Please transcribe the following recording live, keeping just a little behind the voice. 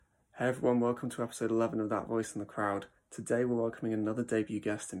Hey everyone, welcome to episode 11 of That Voice in the Crowd. Today we're welcoming another debut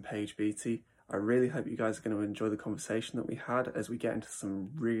guest in Paige Beattie. I really hope you guys are going to enjoy the conversation that we had as we get into some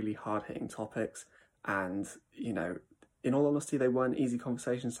really hard-hitting topics. And, in all honesty, they weren't easy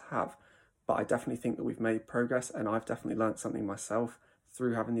conversations to have. But I definitely think that we've made progress, and I've definitely learned something myself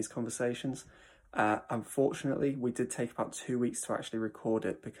through having these conversations. Unfortunately, we did take about 2 weeks to actually record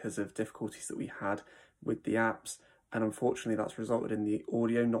it because of difficulties that we had with the apps. And unfortunately, that's resulted in the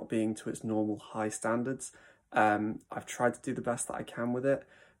audio not being to its normal high standards. I've tried to do the best that I can with it,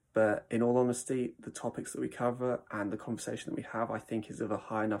 but in all honesty, the topics that we cover and the conversation that we have, I think is of a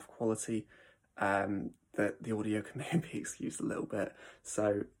high enough quality that the audio can maybe be excused a little bit.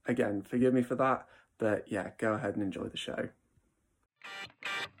 So again, forgive me for that, but yeah, go ahead and enjoy the show.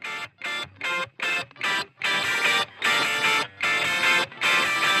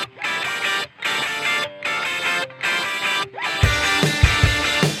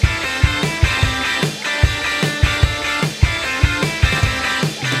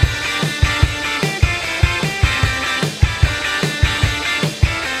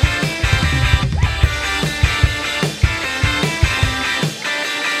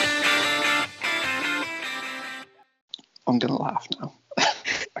 I'm gonna laugh now.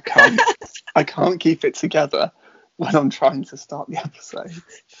 I can't keep it together when I'm trying to start the episode.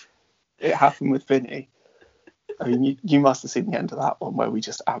 It happened with Vinny. I mean, you must have seen the end of that one where we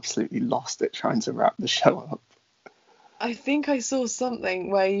just absolutely lost it trying to wrap the show up. I think I saw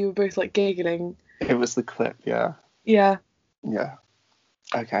something where you were both like giggling. It was the clip, yeah. Yeah. Yeah.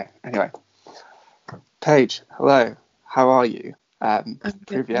 Okay. Anyway, Paige, hello. How are you? I'm good,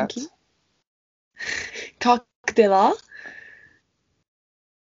 Privyet. thank you. Как дела?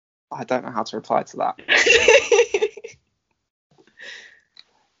 I don't know how to reply to that.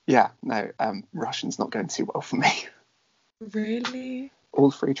 Yeah, no, Russian's not going too well for me. Really?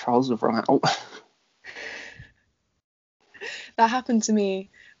 All free trials have run out. That happened to me.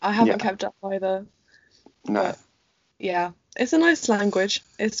 I haven't kept up either. No. But yeah, it's a nice language.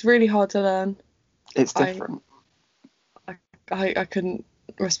 It's really hard to learn. It's different. I couldn't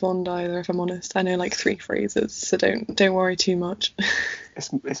respond either, if I'm honest. I know like 3 phrases, so don't worry too much.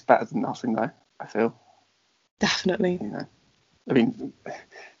 It's better than nothing though, I feel. Definitely. I mean,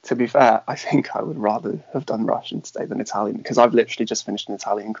 to be fair, I think I would rather have done Russian today than Italian because I've literally just finished an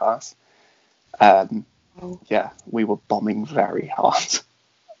Italian class. Yeah, we were bombing very hard.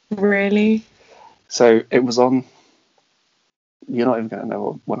 Really? So it was on, you're not even going to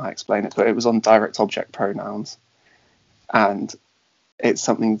know when I explain it, but it was on direct object pronouns. And it's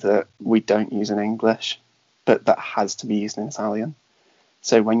something that we don't use in English, but that has to be used in Italian.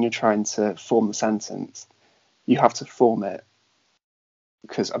 So when you're trying to form the sentence, you have to form it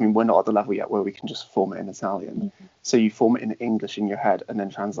because, I mean, we're not at the level yet where we can just form it in Italian. Mm-hmm. So you form it in English in your head and then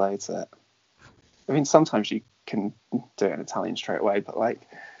translate it. I mean, sometimes you can do it in Italian straight away, but like...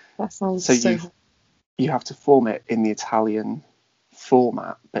 That sounds so you have to form it in the Italian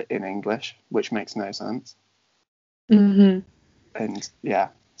format, but in English, which makes no sense. Mm-hmm. And yeah.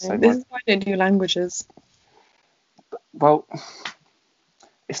 So this is why I don't do languages. Well,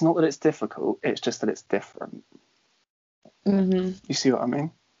 it's not that it's difficult, it's just that it's different. Mm-hmm. You see what I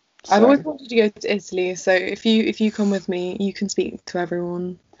mean? So, I've always wanted to go to Italy, so if you come with me, you can speak to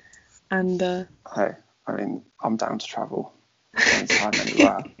everyone. And hey, I mean, I'm down to travel anytime,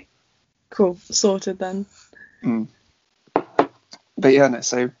 anywhere. Cool, sorted then. But yeah, no,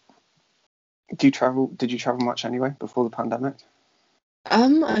 so did you travel much anyway before the pandemic?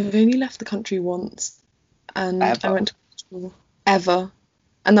 I've only left the country once, and Ever? I went to Portugal. Ever.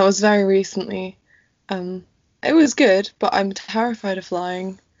 And that was very recently. It was good, but I'm terrified of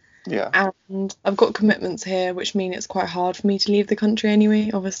flying. Yeah. And I've got commitments here, which mean it's quite hard for me to leave the country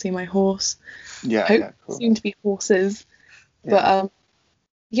anyway. Obviously, my horse. Yeah, cool. Soon to be horses. Yeah. But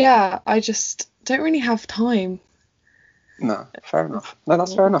yeah, I just don't really have time. No, fair enough. No,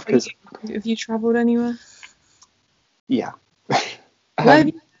 that's fair enough. Because have you travelled anywhere? Yeah. Where have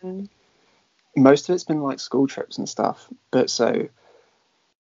you been? Most of it's been like school trips and stuff. But so,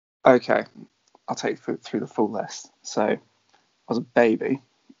 okay, I'll take you through the full list. So I was a baby,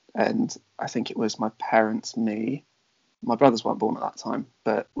 and I think it was my parents, me. My brothers weren't born at that time,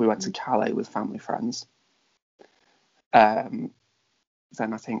 but we went to Calais with family friends. Then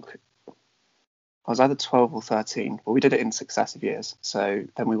I think I was either 12 or 13, but we did it in successive years. So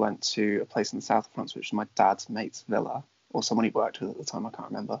then we went to a place in the south of France, which was my dad's mate's villa, or someone he worked with at the time, I can't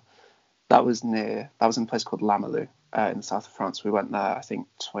remember. That was in a place called Lamalou in the south of France. We went there, I think,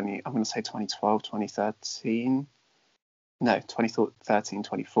 2012, 2013. No, 2013,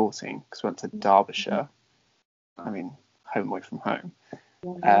 2014, because we went to Derbyshire. I mean, home away from home.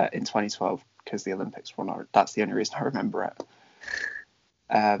 in 2012 because the Olympics were on. That's the only reason I remember it.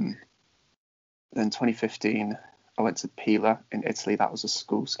 Then 2015, I went to Pila in Italy. That was a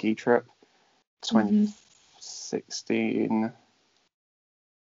school ski trip. 2016,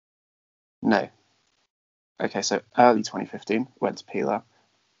 no. Okay, so early 2015, went to Pila.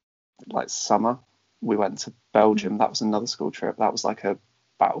 Like summer, we went to Belgium. That was another school trip. That was like a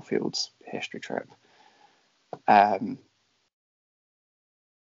battlefields history trip. And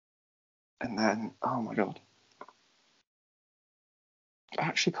then, oh my god, I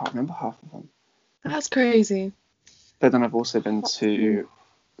actually can't remember half of them. That's crazy. But then I've also been to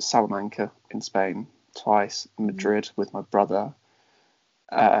Salamanca in Spain twice, Madrid with my brother.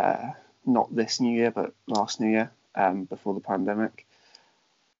 Not this New Year, but last New Year, before the pandemic.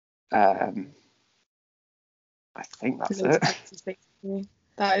 I think that's Loads it. of places, basically.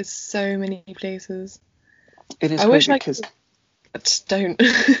 That is so many places. It is I wish crazy I because I just don't.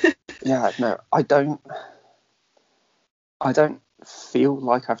 yeah, no, I don't feel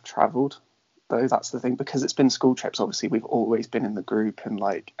like I've travelled though. That's the thing, because it's been school trips. Obviously, we've always been in the group and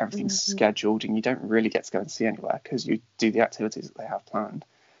like everything's scheduled, and you don't really get to go and see anywhere because you do the activities that they have planned.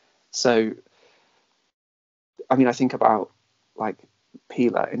 So, I mean, I think about like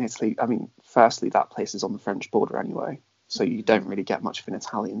Pila in Italy. I mean, firstly, that place is on the French border anyway, so you don't really get much of an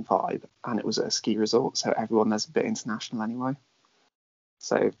Italian vibe, and it was at a ski resort, so everyone there's a bit international anyway.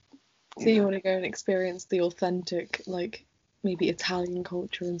 So You want to go and experience the authentic, like maybe Italian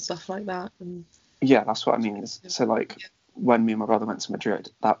culture and stuff like that. And yeah, that's what I mean. So like when me and my brother went to Madrid,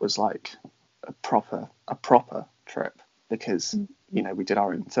 that was like a proper trip because we did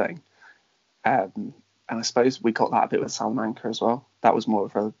our own thing. And I suppose we got that a bit with Salamanca as well. That was more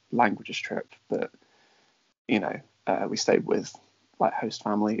of a languages trip, but we stayed with like host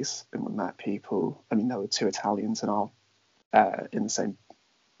families and we met people. I mean, there were 2 Italians in in the same,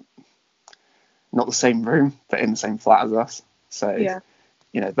 not the same room, but in the same flat as us. So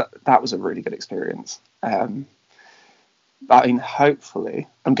that was a really good experience. I mean, hopefully,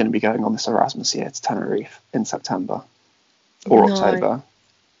 I'm going to be going on this Erasmus year to Tenerife in September or October.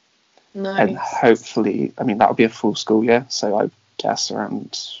 Nice. And hopefully, I mean, that'll be a full school year, so I guess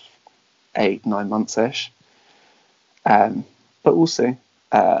around 8-9 months-ish. But we'll see.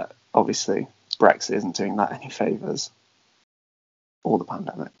 Obviously, Brexit isn't doing that any favours. Or the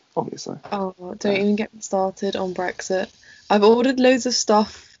pandemic, obviously. Oh, don't even get me started on Brexit. I've ordered loads of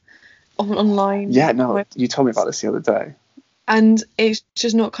stuff online. Yeah, no, you told me about this the other day. And it's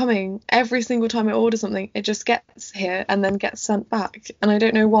just not coming. Every single time I order something, it just gets here and then gets sent back. And I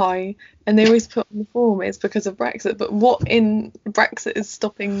don't know why. And they always put on the form it's because of Brexit. But what in Brexit is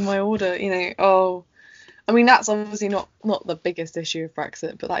stopping my order? I mean, that's obviously not the biggest issue of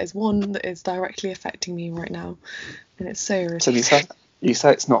Brexit, but that is one that is directly affecting me right now. And it's so irritating. So you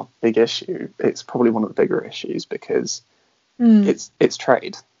say it's not a big issue. It's probably one of the bigger issues because it's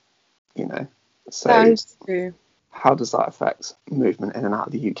trade, So that is true. How does that affect movement in and out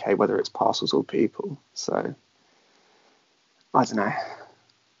of the UK, whether it's parcels or people? So I don't know.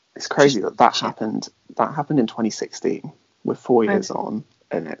 It's crazy that happened. That happened in 2016. We're 4 years on,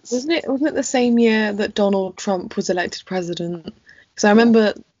 and it's wasn't it the same year that Donald Trump was elected president? Because I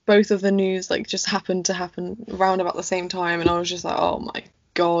remember both of the news just happened to happen around about the same time, and I was just like, oh my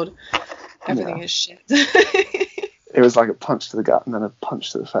god, everything is shit. It was like a punch to the gut and then a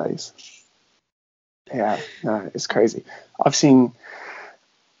punch to the face. Yeah, no, it's crazy. I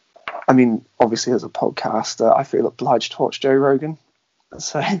mean, obviously as a podcaster, I feel obliged to watch Joe Rogan.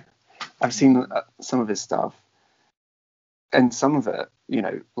 So I've seen some of his stuff. And some of it,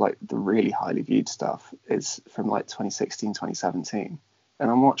 like the really highly viewed stuff is from like 2016, 2017.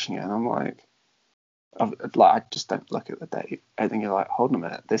 And I'm watching it and I'm like, I just don't look at the date. And then you're like, hold on a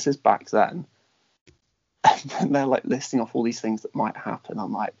minute, this is back then. And then they're like listing off all these things that might happen.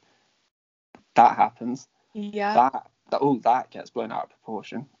 I'm like, that happens. Yeah. That gets blown out of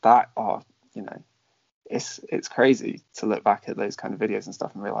proportion. It's crazy to look back at those kind of videos and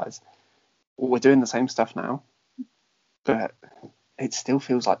stuff and realize we're doing the same stuff now, but it still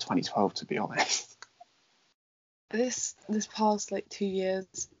feels like 2012, to be honest. This past 2 years,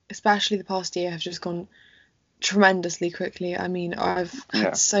 especially the past year, have just gone tremendously quickly. I mean, I've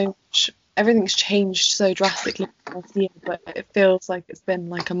had so much. Everything's changed so drastically last year, but it feels like it's been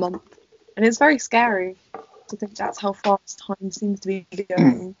like a month. And it's very scary to think that's how fast time seems to be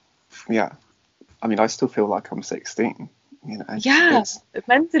going. Yeah. I mean, I still feel like I'm 16, Yeah,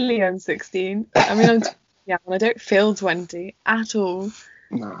 mentally I'm 16. I mean, I'm and I don't feel 20 at all.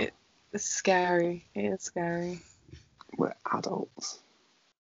 No. It's scary. It is scary. We're adults.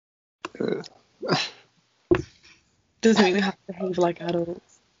 doesn't mean we have to behave like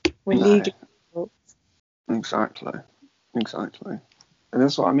adults. We're No. legally adults. Exactly. And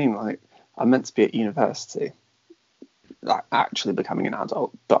that's what I mean. Like, I'm meant to be at university, like actually becoming an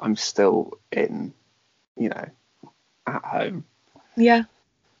adult, but I'm still in, at home, Yeah,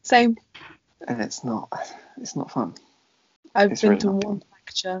 same. and it's not fun. I've It's been really to not one fun.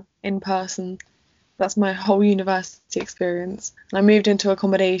 lecture in person. That's my whole university experience. And I moved into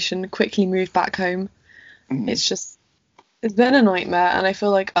accommodation, quickly moved back home. Mm. It's been a nightmare, and I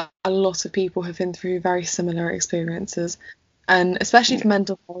feel like a lot of people have been through very similar experiences. And especially for Yeah.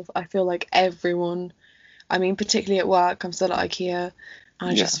 mental health, I feel like everyone, I mean, particularly at work, I'm still at IKEA, and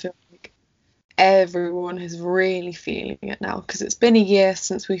I Yeah. just feel like everyone is really feeling it now because it's been a year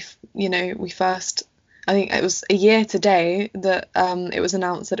since we first, I think it was a year today that it was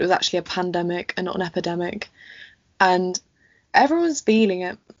announced that it was actually a pandemic and not an epidemic, and everyone's feeling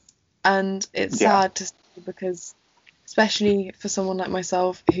it, and it's Yeah. sad to see because especially for someone like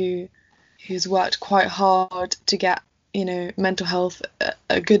myself who's worked quite hard to get mental health at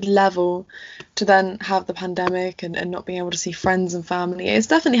a good level, to then have the pandemic and not being able to see friends and family. It's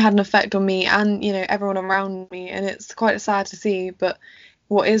definitely had an effect on me and everyone around me, and it's quite sad to see. But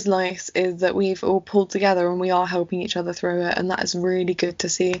what is nice is that we've all pulled together and we are helping each other through it, and that is really good to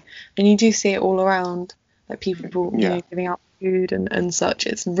see. And you do see it all around, like people Yeah. giving out food and such.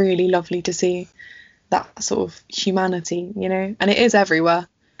 It's really lovely to see that sort of humanity, and it is everywhere,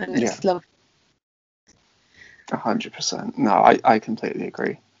 and Yeah. it's lovely. 100%. No, I completely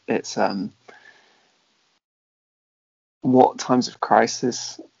agree. It's what times of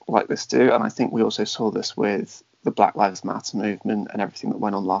crisis like this do, and I think we also saw this with the Black Lives Matter movement and everything that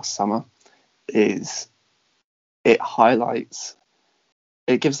went on last summer, is it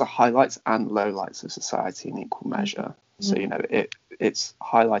gives the highlights and lowlights of society in equal measure. So it's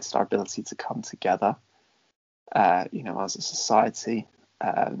highlighted our ability to come together, as a society,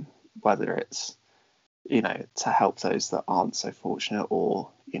 whether it's to help those that aren't so fortunate, or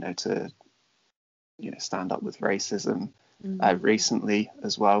to stand up with racism. Recently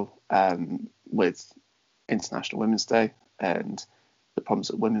as well, with International Women's Day and the problems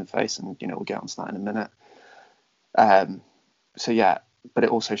that women face, and we'll get onto that in a minute. So yeah, but it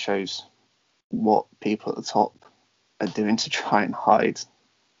also shows what people at the top are doing to try and hide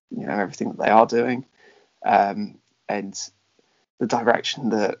everything that they are doing, and the direction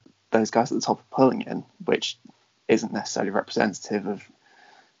that those guys at the top are pulling in, which isn't necessarily representative of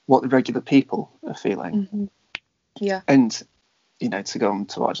what the regular people are feeling. Yeah. And to go on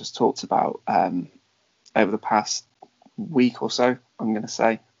to what I just talked about, over the past week or so, I'm going to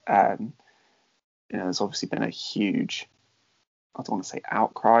say, there's obviously been a huge, I don't want to say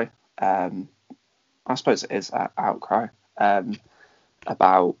outcry, I suppose it is an outcry,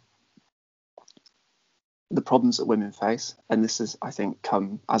 about the problems that women face, and this is, I think,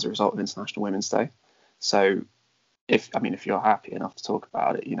 come as a result of International Women's Day. So if you're happy enough to talk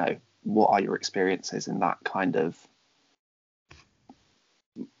about it, what are your experiences in that kind of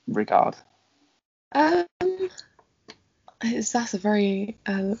regard? That's a very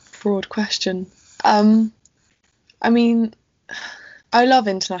broad question. I mean, I love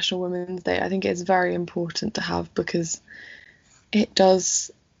International Women's Day. I think it's very important to have because it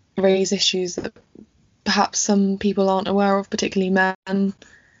does raise issues that perhaps some people aren't aware of, particularly men.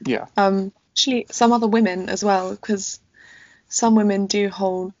 Yeah. Actually, some other women as well, because some women do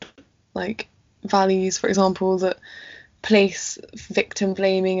hold like values, for example, that place victim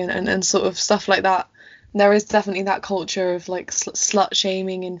blaming and sort of stuff like that. There is definitely that culture of like slut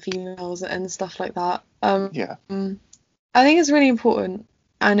shaming in females and stuff like that. Yeah. I think it's really important,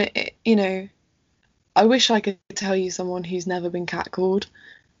 and I wish I could tell you someone who's never been catcalled,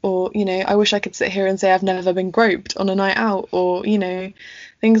 or I wish I could sit here and say I've never been groped on a night out, or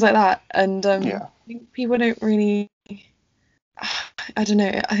things like that. And Yeah. I think people don't really. I don't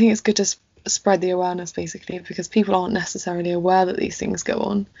know. I think it's good to spread the awareness basically because people aren't necessarily aware that these things go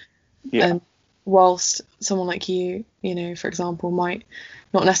on. Yeah. And whilst someone like you, for example, might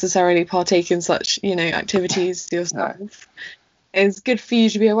not necessarily partake in such, activities yourself, No. it's good for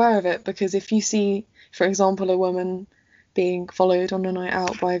you to be aware of it because if you see, for example, a woman being followed on a night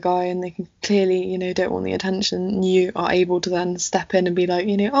out by a guy and they can clearly, don't want the attention, you are able to then step in and be like,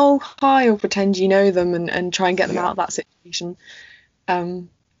 oh, hi, or pretend you know them and try and get them out of that situation.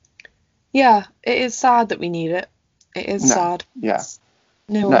 Yeah, it is sad that we need it. It is No. sad. Yeah.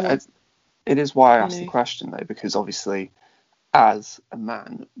 No one wants, it is why I asked the question though, because obviously as a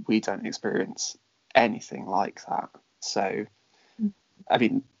man we don't experience anything like that. So I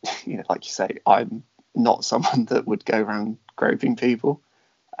mean, like you say, I'm not someone that would go around groping people,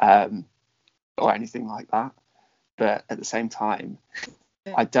 or anything like that. but at the same time,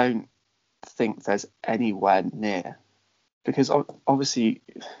 Yeah. I don't think there's anywhere near, because obviously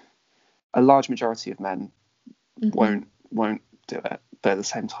a large majority of men Mhm. won't do it, but at the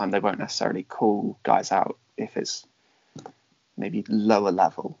same time they won't necessarily call guys out if it's maybe lower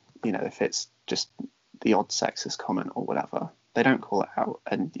level, if it's just the odd sexist comment or whatever. They don't call it out,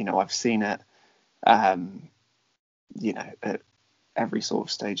 and I've seen it at every sort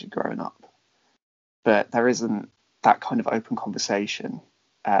of stage of growing up, but there isn't that kind of open conversation.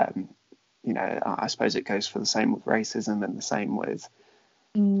 I suppose it goes for the same with racism and the same with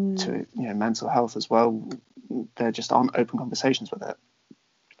mental health as well. There just aren't open conversations with it.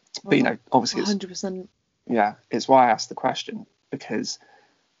 But obviously, 100%. It's why I asked the question, because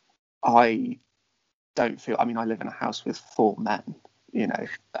I don't feel. I mean, I live in a house with 4 men.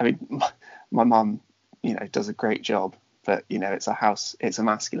 I mean, my mum, does a great job, but it's a house. It's a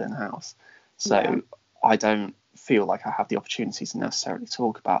masculine house, so I don't feel like I have the opportunity to necessarily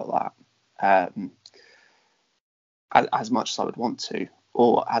talk about that as much as I would want to,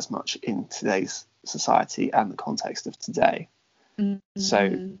 or as much in today's society and the context of today. Mm-hmm. So,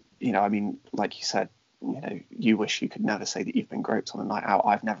 I mean, like you said, you wish you could never say that you've been groped on a night out.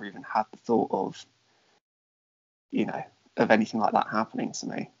 I've never even had the thought of, of anything like that happening to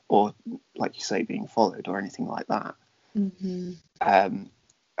me, or like you say, being followed or anything like that. Mm-hmm. And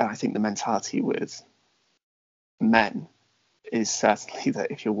I think the mentality with men is certainly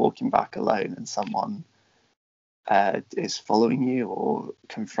that if you're walking back alone and someone is following you or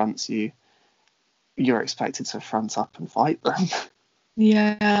confronts you, you're expected to front up and fight them.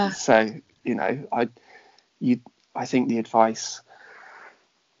 Yeah. So, I think the advice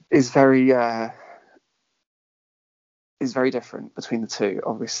is very different between the two.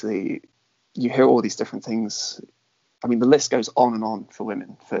 Obviously, you hear all these different things. I mean, the list goes on and on for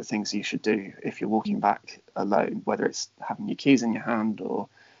women for things you should do if you're walking back alone, whether it's having your keys in your hand or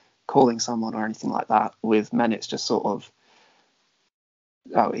calling someone or anything like that. With men, it's just sort of,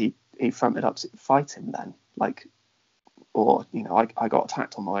 oh, he fronted up, fight him then, like, or I got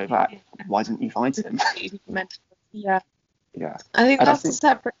attacked on my way back. Why didn't you fight him? Yeah. Yeah. I think that's a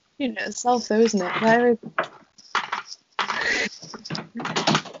separate unit itself, though, isn't it? There is.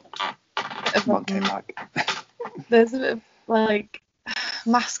 Mum came back. There's a bit of like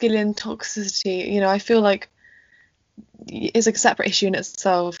masculine toxicity. I feel like it's a separate issue in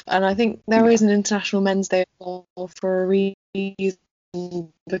itself, and I think there is an International Men's Day for a reason,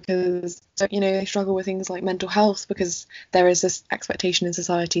 because they struggle with things like mental health, because there is this expectation in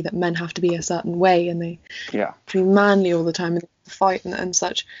society that men have to be a certain way and they have to be manly all the time and fight and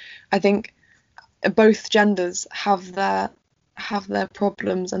such. I think both genders have their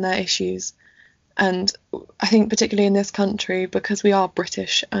problems and their issues, and I think particularly in this country, because we are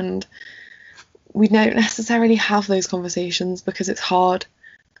British and we don't necessarily have those conversations because it's hard,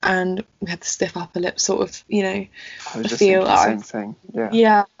 and we have the stiff upper lip sort of, I was just thinking the same thing.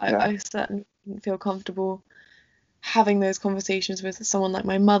 I certainly didn't feel comfortable having those conversations with someone like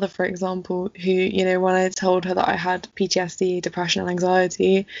my mother, for example, who, when I told her that I had PTSD, depression and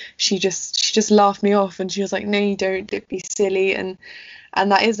anxiety, she just laughed me off, and she was like, no, you don't be silly. And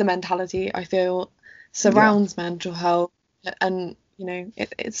that is the mentality I feel surrounds mental health. And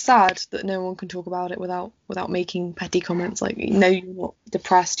it's sad that no one can talk about it without making petty comments like, no, you're not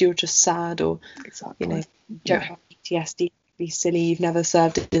depressed, you're just sad, or you don't have PTSD, be silly, you've never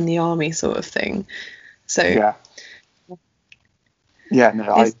served in the army, sort of thing. So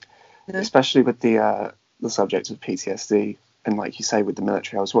especially with the subject of PTSD, and like you say with the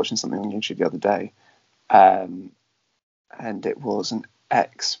military, I was watching something on YouTube the other day, and it was an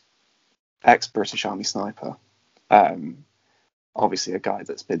ex British Army sniper, obviously a guy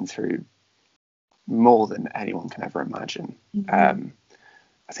that's been through more than anyone can ever imagine. I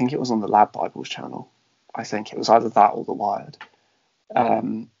think it was on the Lad Bibles channel. I think it was either that or The Wired.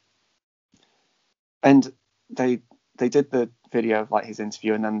 And they did the video of like his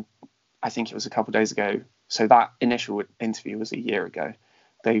interview, and then I think it was a couple of days ago. So that initial interview was a year ago.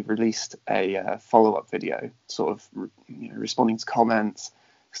 They released a follow-up video, sort of responding to comments,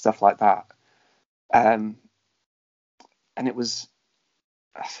 stuff like that. And it was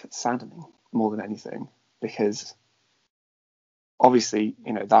saddening more than anything, because obviously,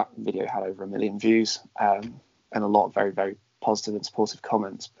 that video had over 1 million views, and a lot of very, very positive and supportive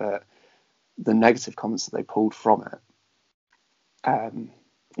comments, but the negative comments that they pulled from it,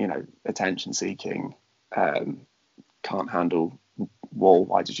 attention seeking, can't handle war,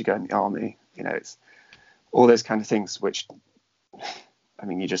 why did you go in the army? It's all those kind of things, which, I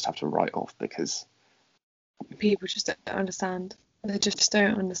mean, you just have to write off, because people just don't understand. They just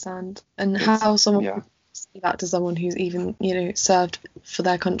don't understand. And how someone say that to someone who's even, served for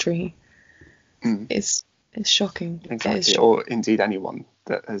their country. It's shocking. Exactly. It is Or indeed anyone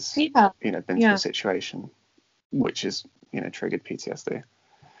that has, Yeah. been through Yeah. a situation which has, triggered PTSD.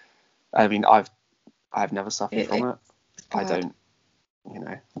 I mean, I've never suffered from it. I don't,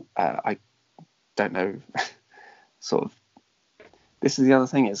 I don't know. Sort of. This is the other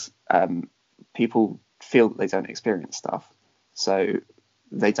thing is, people feel that they don't experience stuff, so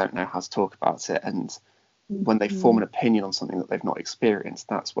they don't know how to talk about it. And when they form an opinion on something that they've not experienced,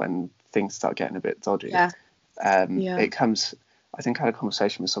 that's when things start getting a bit dodgy. Yeah. It comes. I think I had a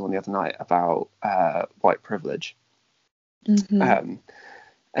conversation with someone the other night about white privilege.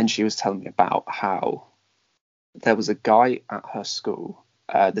 And she was telling me about how there was a guy at her school.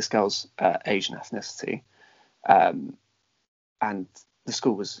 This girl's Asian ethnicity, and the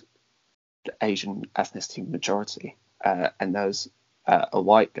school was Asian ethnicity majority, and there was a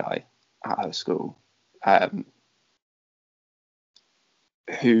white guy at her school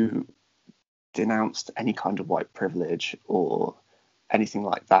who denounced any kind of white privilege or anything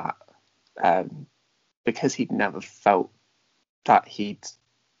like that, because he'd never felt that he'd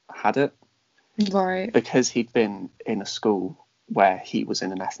had it. Right. Because he'd been in a school where he was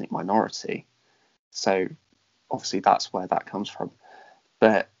in an ethnic minority. So obviously that's where that comes from.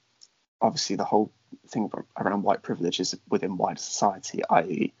 But obviously the whole thing around white privilege is within wider society,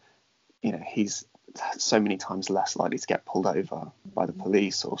 i.e., he's so many times less likely to get pulled over by the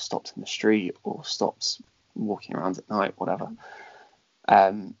police or stopped in the street or stopped walking around at night, whatever.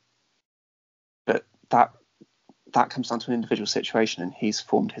 But that comes down to an individual situation, and he's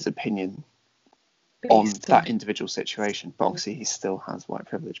formed his opinion on that individual situation. But obviously he still has white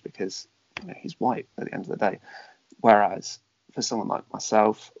privilege because he's white at the end of the day. Whereas for someone like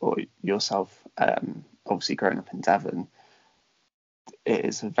myself or yourself, obviously growing up in Devon, it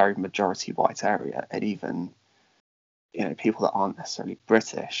is a very majority white area, and even people that aren't necessarily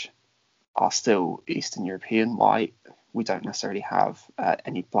British are still Eastern European white. We don't necessarily have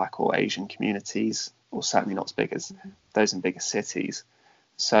any black or Asian communities, or certainly not as big as those in bigger cities.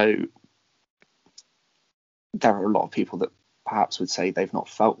 So there are a lot of people that perhaps would say they've not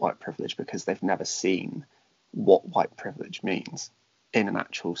felt white privilege because they've never seen what white privilege means in an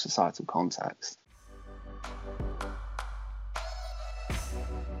actual societal context.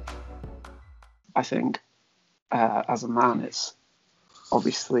 I think as a man, it's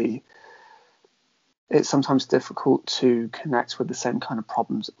sometimes difficult to connect with the same kind of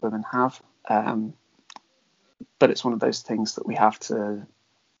problems that women have. But it's one of those things that we have to,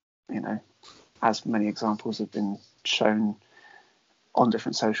 as many examples have been shown on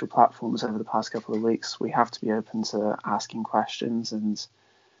different social platforms over the past couple of weeks, we have to be open to asking questions and,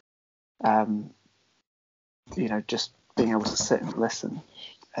 just being able to sit and listen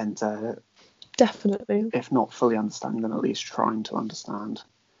and definitely, if not fully understanding, then at least trying to understand.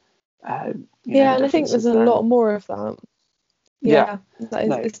 And I think there's a lot more of that.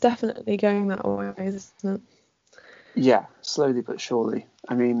 It's definitely going that way, isn't it? Yeah, slowly but surely.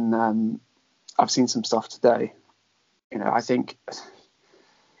 I mean, I've seen some stuff today. I think it's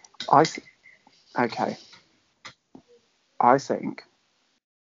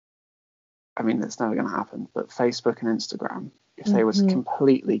never going to happen, but Facebook and Instagram, if they were to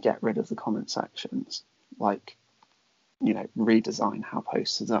completely get rid of the comment sections, like, redesign how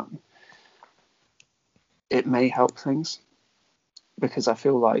posts are done, it may help things, because I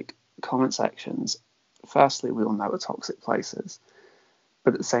feel like comment sections, firstly, we all know are toxic places,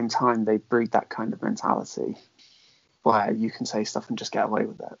 but at the same time, they breed that kind of mentality where you can say stuff and just get away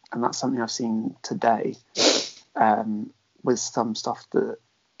with it. And that's something I've seen today with some stuff that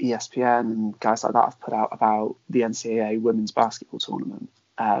ESPN and guys like that have put out about the NCAA women's basketball tournament.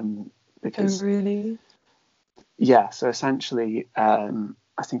 Because, oh, really? Yeah, so essentially, I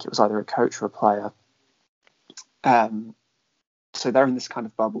think it was either a coach or a player. So they're in this kind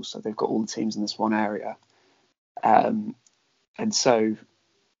of bubble, so they've got all the teams in this one area. And so,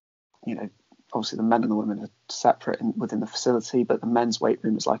 obviously the men and the women are separate within the facility, but the men's weight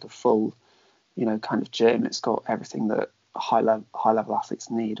room is like a full, kind of gym. It's got everything that high level athletes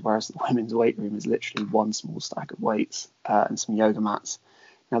need, whereas the women's weight room is literally one small stack of weights and some yoga mats.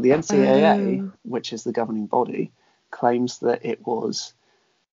 Now the NCAA, which is the governing body, claims that it was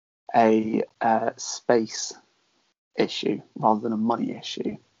a space issue rather than a money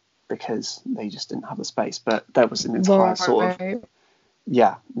issue, because they just didn't have the space. But there was an entire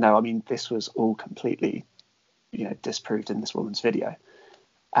this was all completely disproved in this woman's video.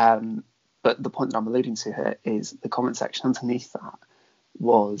 But the point that I'm alluding to here is the comment section underneath that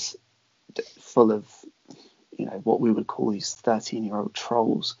was full of what we would call these 13-year-old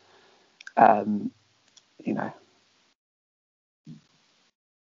trolls, you know,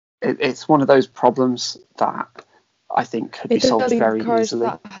 it's one of those problems that I think could be It solved does very encourage easily.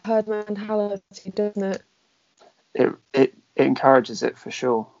 that herd mentality, doesn't it? It encourages it for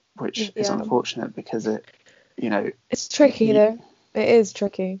sure, which is Yeah. unfortunate because it, you know, It's tricky though. It is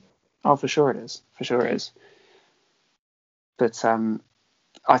tricky. oh, for sure it is. For sure it is. But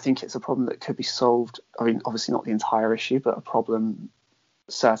I think it's a problem that could be solved. I mean, obviously not the entire issue, but a problem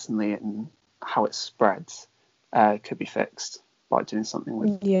certainly in how it spreads could be fixed by doing something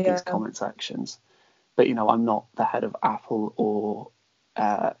with these comment sections. But, you know, I'm not the head of Apple or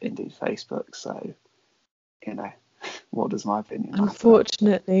indeed Facebook, so, you know, what does my opinion matter?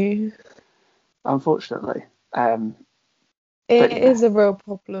 Unfortunately. It is a real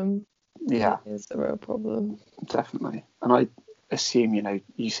problem. Yeah. It is a real problem. Definitely. And I assume, you know,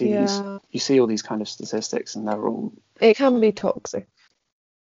 you see all these kind of statistics and they're all... It can be toxic.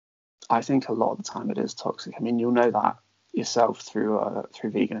 I think a lot of the time it is toxic. I mean, you'll know that yourself through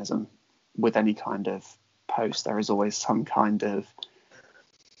veganism. With any kind of post, there is always some kind of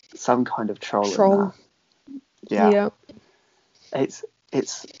troll in there. Yeah. It's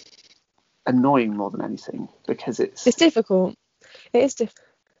annoying more than anything because it's difficult. It is difficult.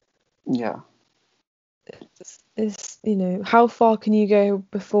 Yeah. It's you know, how far can you go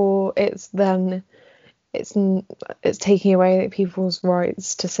before it's taking away people's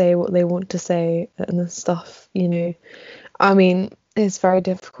rights to say what they want to say and stuff, you know. I mean, it's very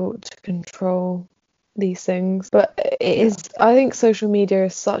difficult to control these things, but it is. I think social media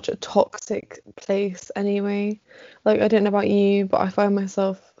is such a toxic place anyway. Like, I don't know about you, but I find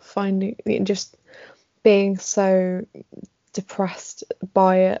myself just being so depressed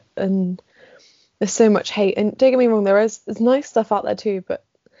by it, and there's so much hate. And don't get me wrong, there's nice stuff out there too, but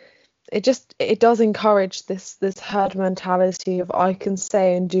it does encourage this herd mentality of I can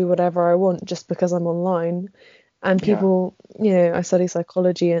say and do whatever I want just because I'm online. And people, you know, I study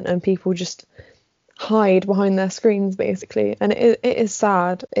psychology, and people just hide behind their screens basically, and it is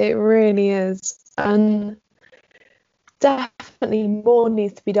sad. It really is. And definitely more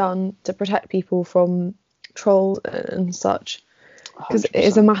needs to be done to protect people from trolls and such, because it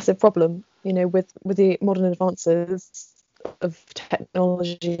is a massive problem, you know. With the modern advances of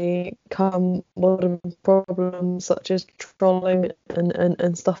technology come modern problems such as trolling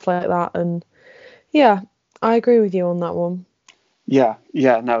and stuff like that. And yeah, I agree with you on that one. No,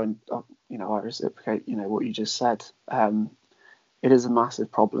 and you know, I reciprocate, you know, what you just said. It is a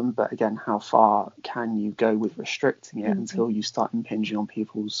massive problem, but again, how far can you go with restricting it until you start impinging on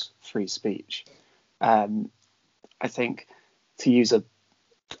people's free speech? I think, to use a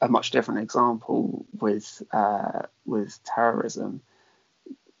much different example with terrorism,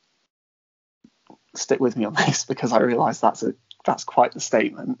 stick with me on this because I realise that's quite the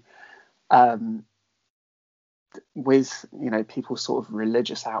statement. With, you know, people's sort of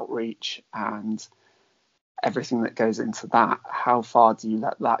religious outreach and everything that goes into that, how far do you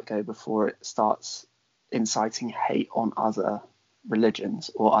let that go before it starts inciting hate on other religions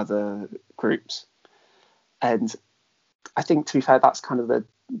or other groups? And I think, to be fair, that's kind of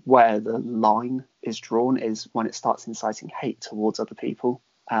where the line is drawn, is when it starts inciting hate towards other people.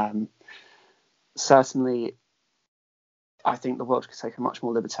 Certainly, I think the world could take a much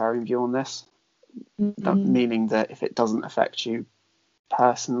more libertarian view on this, meaning that if it doesn't affect you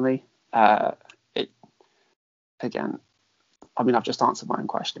personally, again, I mean, I've just answered my own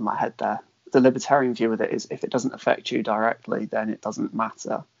question in my head there. The libertarian view of it is, if it doesn't affect you directly, then it doesn't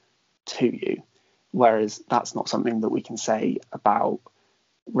matter to you. Whereas that's not something that we can say about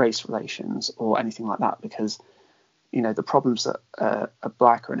race relations or anything like that, because, you know, the problems that a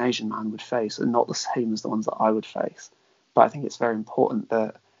black or an Asian man would face are not the same as the ones that I would face. But I think it's very important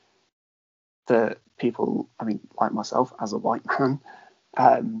that people, I mean, like myself as a white man,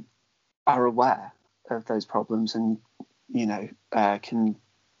 are aware of those problems, and, you know, can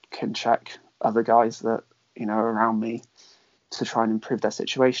check other guys that, you know, are around me to try and improve their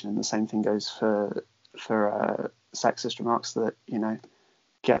situation. And the same thing goes for sexist remarks that, you know,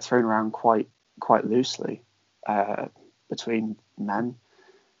 get thrown around quite loosely between men.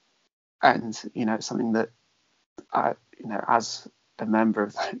 And, you know, it's something that I, you know, as a member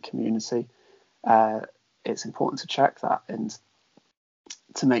of that community, it's important to check that and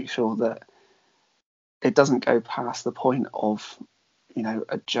to make sure that it doesn't go past the point of, you know,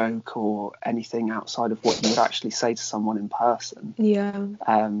 a joke or anything outside of what you would actually say to someone in person. Yeah.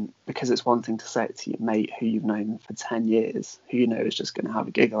 Because it's one thing to say it to your mate who you've known for 10 years, who you know is just going to have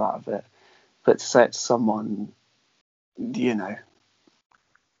a giggle out of it. But to say it to someone, you know,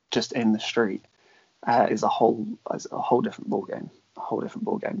 just in the street, is a whole different ballgame.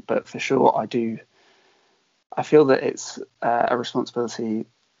 But for sure, I do I feel that it's a responsibility,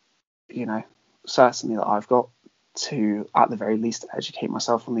 certainly that I've got to, at the very least, educate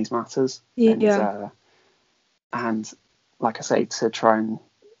myself on these matters. Yeah. And like I say, to try and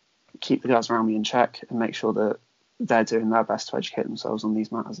keep the guys around me in check and make sure that they're doing their best to educate themselves on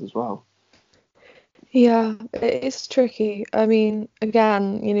these matters as well. Yeah, it's tricky. I mean,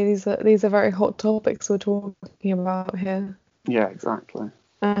 again, these are very hot topics we're talking about here, Yeah, exactly.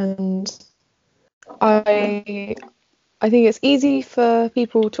 and I I think it's easy for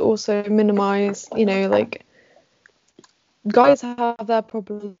people to also minimize, like guys have their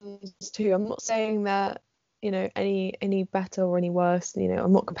problems too. I'm not saying that, any better or any worse,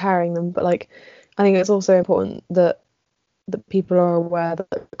 I'm not comparing them, but like I think it's also important that people are aware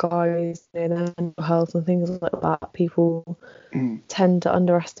that guys, their mental health and things like that, people tend to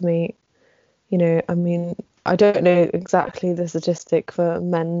underestimate. I mean, I don't know exactly the statistic for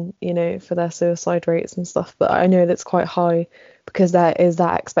men, for their suicide rates and stuff, but I know that's quite high because there is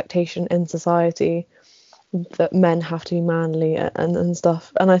that expectation in society that men have to be manly and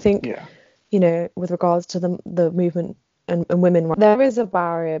stuff. And I think, with regards to the movement and women, there is a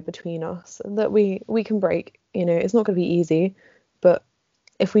barrier between us that we can break. It's not going to be easy, but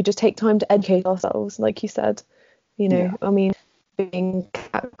if we just take time to educate ourselves, like you said, I mean, being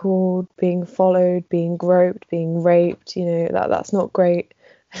catcalled, being followed, being groped, being raped, that's not great.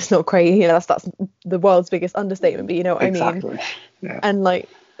 It's not great, that's the world's biggest understatement, but you know what Exactly. I mean? Yeah. And like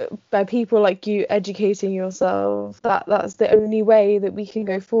by people like you educating yourself, that's the only way that we can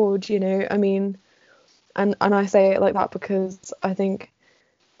go forward, I mean, and I say it like that because I think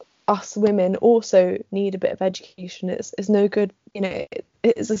us women also need a bit of education. It's no good,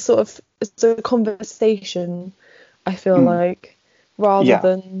 it's a conversation, I feel like, rather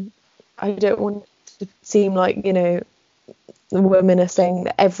than, I don't want to seem like, the women are saying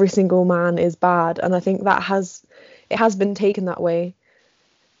that every single man is bad, and I think it has been taken that way.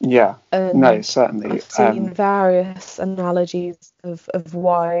 Yeah, And no, certainly. I've seen various analogies of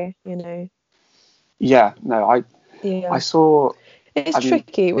why, Yeah, no, I saw. It's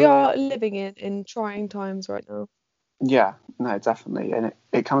tricky. We are living in trying times right now. Yeah, no, definitely, and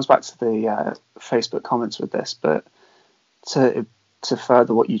it comes back to the Facebook comments with this, but to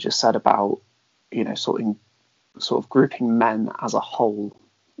further what you just said about, sort of grouping men as a whole,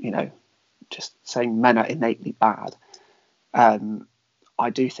 just saying men are innately bad. I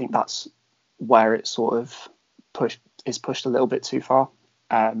do think that's where it sort of pushed a little bit too far,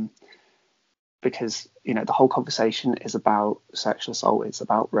 because the whole conversation is about sexual assault, it's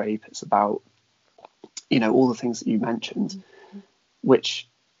about rape, it's about all the things that you mentioned, which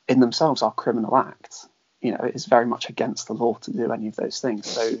in themselves are criminal acts. It is very much against the law to do any of those things.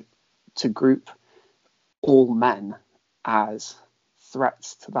 So to group all men as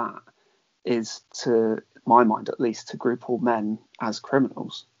threats to that is, to my mind at least, to group all men as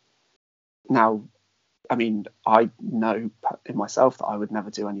criminals. Now, I mean, I know in myself that I would never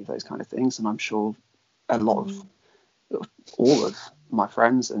do any of those kind of things, and I'm sure a lot of all of my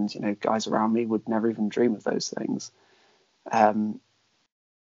friends and guys around me would never even dream of those things. But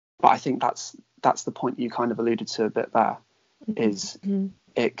I think that's the point you kind of alluded to a bit there. Is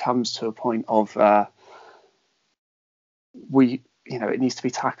it comes to a point of it needs to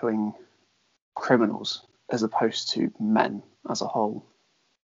be tackling criminals as opposed to men as a whole.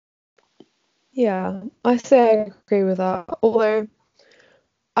 Yeah, I say I agree with that. Although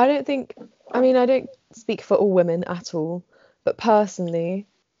I don't speak for all women at all, but personally,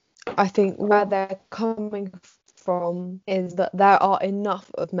 I think where they're coming from is that there are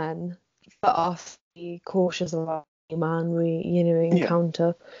enough of men for us to be cautious about any man we,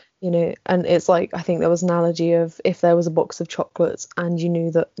 encounter, and it's like, I think there was an analogy of if there was a box of chocolates and you knew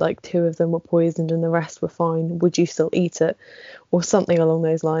that like 2 of them were poisoned and the rest were fine, would you still eat it? Or something along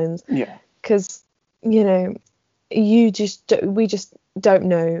those lines. Yeah. Because, we just don't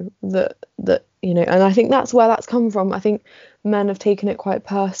know that, and I think that's where that's come from. I think men have taken it quite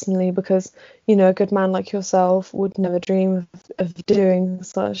personally because, a good man like yourself would never dream of doing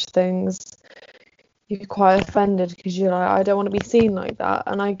such things. You're quite offended because you're like, I don't want to be seen like that,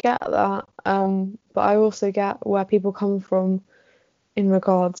 and I get that. But I also get where people come from in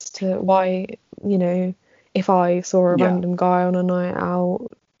regards to why, if I saw a random guy on a night out,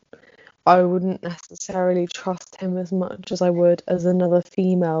 I wouldn't necessarily trust him as much as I would as another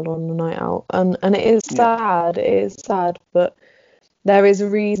female on a night out. And it is sad, but there is a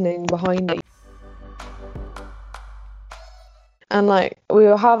reasoning behind it. And like, we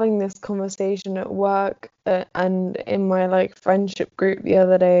were having this conversation at work and in my like friendship group the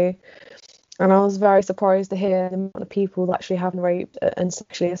other day, and I was very surprised to hear the amount of people that actually have been raped and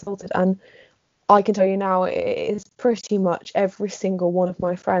sexually assaulted. And I can tell you now, it is pretty much every single one of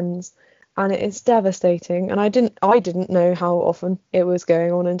my friends, and it is devastating. And I didn't know how often it was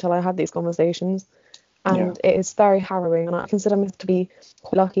going on until I had these conversations, and it is very harrowing. And I consider myself to be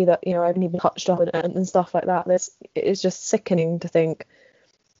quite lucky that, you know, I haven't even touched on it and stuff like that. It is just sickening to think.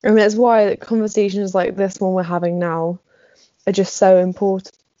 And that's why conversations like this one we're having now are just so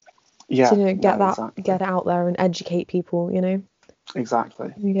important. Yeah, to, you know, get exactly. get it out there and educate people, you know.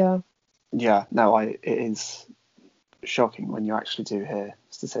 Exactly. Yeah. No, it is shocking when you actually do hear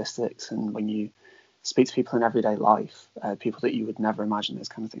statistics, and when you speak to people in everyday life, people that you would never imagine those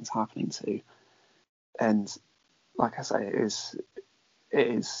kind of things happening to. And like I say, it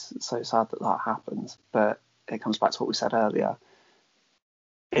is so sad that happens, but it comes back to what we said earlier.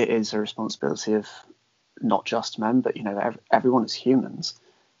 It is a responsibility of not just men, but, you know, everyone as humans,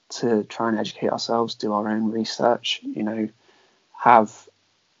 to try and educate ourselves, do our own research, you know, have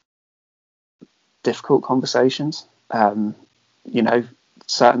difficult conversations. You know,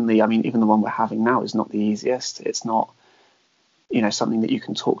 certainly, I mean, even the one we're having now is not the easiest. It's not, you know, something that you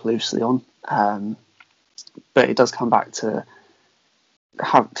can talk loosely on. But it does come back to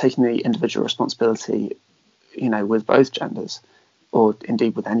taking the individual responsibility, you know, with both genders, or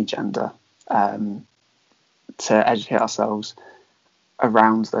indeed with any gender, to educate ourselves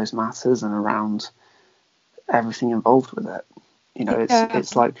around those matters and around everything involved with it. You know,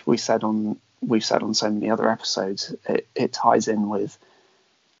 it's like we've said on so many other episodes, it ties in with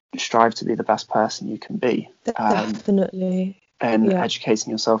strive to be the best person you can be. Definitely. And educating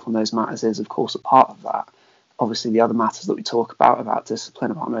yourself on those matters is, of course, a part of that. Obviously, the other matters that we talk about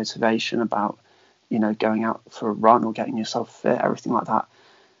discipline, about motivation, about, you know, going out for a run or getting yourself fit, everything like that,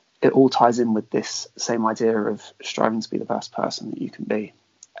 it all ties in with this same idea of striving to be the best person that you can be.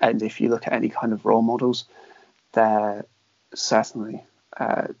 And if you look at any kind of role models, they're certainly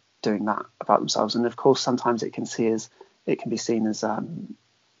doing that about themselves. And of course, sometimes it can be seen as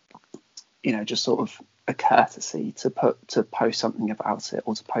you know, just sort of a courtesy to post something about it,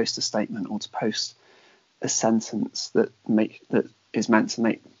 or to post a statement, or to post a sentence that is meant to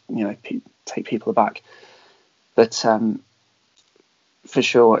make, you know, take people aback. But for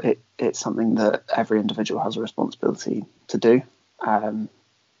sure, it's something that every individual has a responsibility to do, and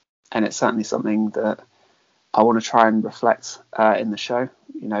it's certainly something that I want to try and reflect in the show.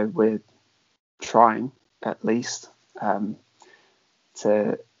 You know, we're trying at least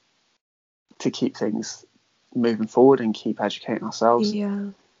to keep things moving forward and keep educating ourselves.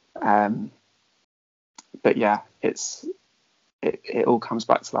 But yeah, it all comes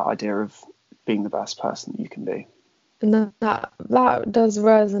back to that idea of being the best person that you can be. And that does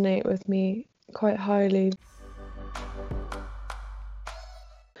resonate with me quite highly.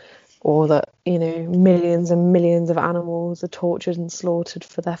 Or that, you know, millions and millions of animals are tortured and slaughtered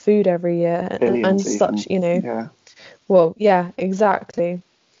for their food every year, and such, you know. Yeah. Well, yeah, exactly.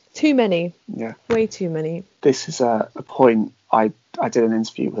 Too many. Yeah. Way too many. This is a point. I did an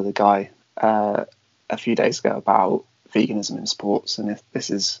interview with a guy a few days ago about veganism in sports, and if this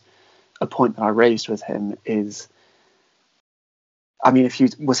is a point that I raised with him, is, I mean, if you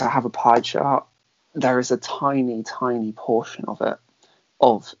were to have a pie chart, there is a tiny, tiny portion of it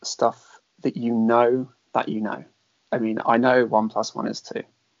of stuff that you know. I mean, I know 1 + 1 is 2.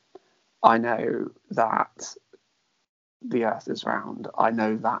 I know that the Earth is round. I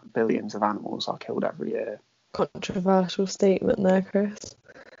know that billions of animals are killed every year. Controversial statement there, Chris.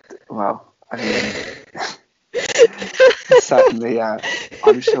 Well, I mean, certainly,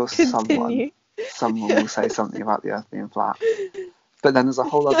 I'm sure someone will say something about the Earth being flat. But then there's a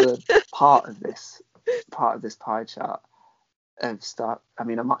whole other part of this pie chart of stuff. I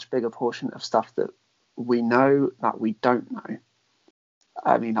mean, a much bigger portion of stuff that we know that we don't know.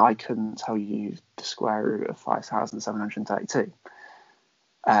 I mean, I couldn't tell you the square root of 5,732.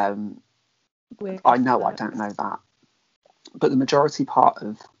 I know I don't know that. But the majority part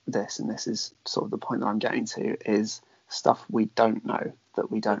of this, and this is sort of the point that I'm getting to, is stuff we don't know that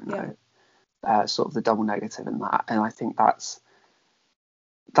we don't know. Sort of the double negative in that. And I think that's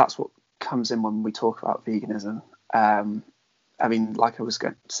what comes in when we talk about veganism. I mean, like I was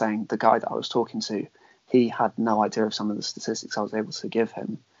saying, the guy that I was talking to, he had no idea of some of the statistics I was able to give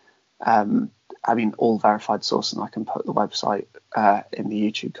him. I mean, all verified source, and I can put the website in the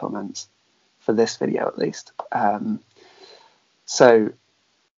YouTube comments for this video at least. So,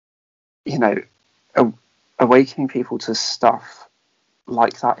 you know, awakening people to stuff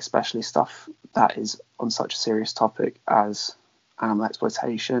like that, especially stuff that is on such a serious topic as animal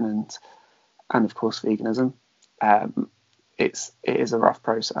exploitation and of course veganism, it is a rough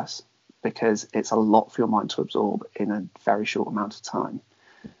process, because it's a lot for your mind to absorb in a very short amount of time.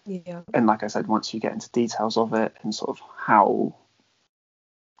 Yeah. And like I said, once you get into details of it and sort of how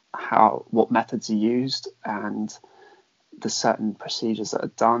what methods are used and the certain procedures that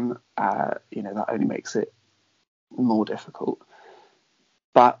are done, that only makes it more difficult.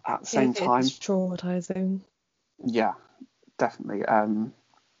 But at the same time, it's traumatizing. yeah, definitely. And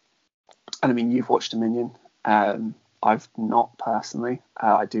I mean, you've watched Dominion. I've not personally.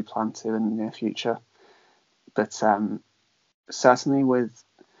 I do plan to in the near future. But certainly with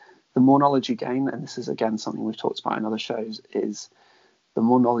the more knowledge you gain, and this is again something we've talked about in other shows, is the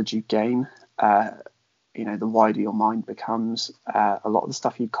more knowledge you gain, the wider your mind becomes. A lot of the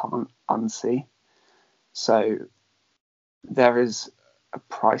stuff you can't unsee. So there is a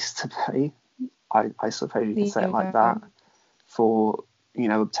price to pay, I suppose you could say it like that, for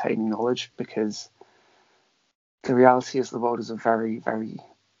obtaining knowledge, because the reality is the world is a very, very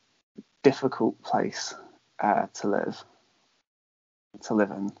difficult place to live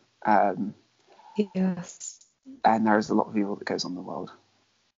in. Yes. And there is a lot of evil that goes on in the world.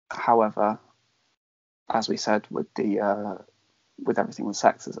 However, as we said with everything with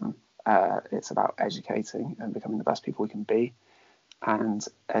sexism, it's about educating and becoming the best people we can be, and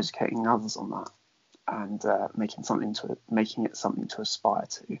educating others on that, and making it something to aspire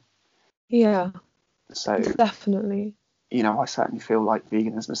to. Yeah. So definitely. I certainly feel like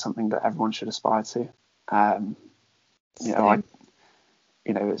veganism is something that everyone should aspire to.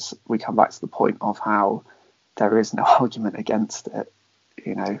 We come back to the point of how there is no argument against it.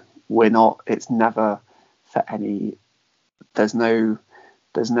 We're not. It's never for any. There's no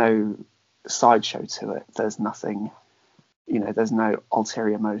sideshow to it. There's nothing. There's no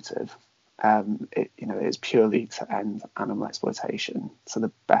ulterior motive. It is purely to end animal exploitation to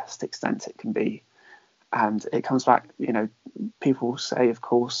the best extent it can be. And it comes back. People say, of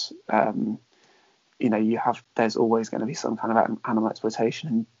course, there's always going to be some kind of animal exploitation,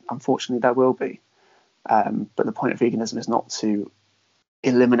 and unfortunately there will be. But the point of veganism is not to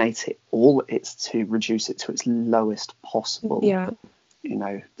eliminate it all, it's to reduce it to its lowest possible. Yeah.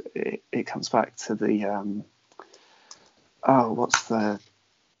 It comes back to the what's the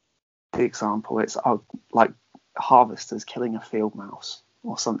example? It's like harvesters killing a field mouse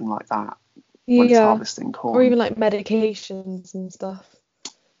or something like that when it's harvesting corn. Or even like medications and stuff.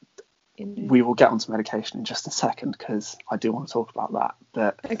 We will get onto medication in just a second, because I do want to talk about that.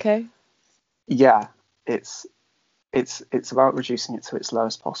 But okay. Yeah, it's about reducing it to its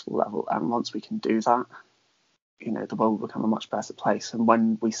lowest possible level, and once we can do that, the world will become a much better place. And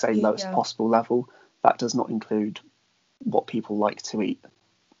when we say lowest possible level, that does not include what people like to eat.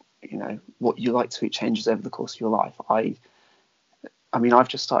 What you like to eat changes over the course of your life. I mean, I've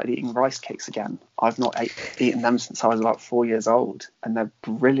just started eating rice cakes again. I've not eaten them since I was about 4 years old, and they're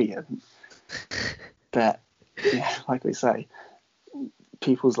brilliant. But like we say,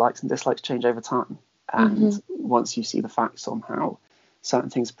 people's likes and dislikes change over time. And once you see the facts on how certain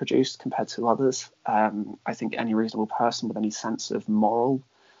things are produced compared to others, I think any reasonable person with any sense of morals,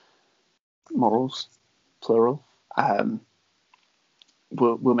 plural,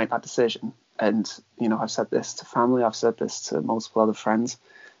 will make that decision. And I've said this to family, I've said this to multiple other friends,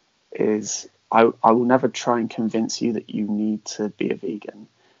 is I will never try and convince you that you need to be a vegan.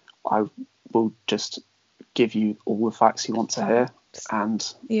 I will just give you all the facts you want to hear,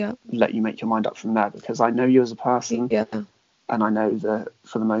 and let you make your mind up from there, because I know you as a person, and I know that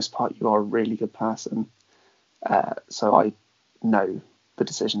for the most part you are a really good person, so I know the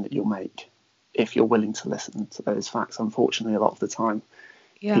decision that you'll make if you're willing to listen to those facts. Unfortunately, a lot of the time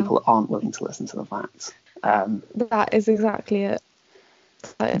people aren't willing to listen to the facts. That is exactly it.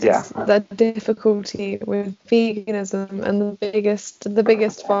 The difficulty with veganism, and the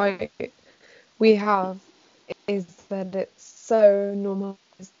biggest fight we have is that it's so normalized.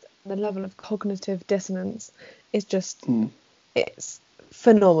 The level of cognitive dissonance is just it's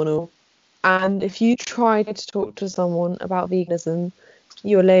phenomenal. And if you try to talk to someone about veganism,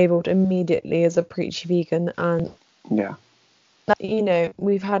 you're labelled immediately as a preachy vegan. And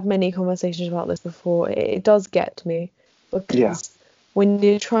we've had many conversations about this before. It does get to me, because when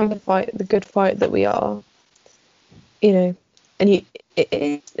you're trying to fight the good fight that we are, and it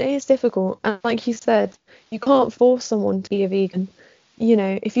is difficult. And like you said, you can't force someone to be a vegan.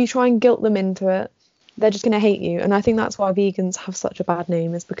 If you try and guilt them into it, they're just going to hate you. And I think that's why vegans have such a bad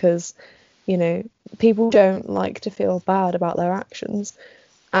name, is because people don't like to feel bad about their actions.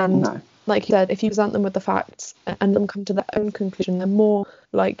 And like you said, if you present them with the facts and them come to their own conclusion, they're more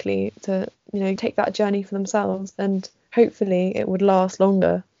likely to take that journey for themselves, and hopefully it would last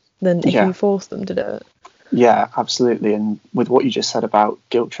longer than if you force them to do it. Yeah, absolutely. And with what you just said about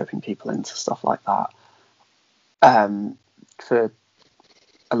guilt tripping people into stuff like that, for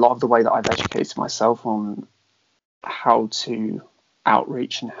a lot of the way that I've educated myself on how to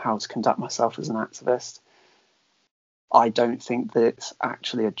outreach and how to conduct myself as an activist, I don't think that it's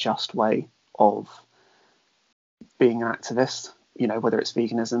actually a just way of being an activist, whether it's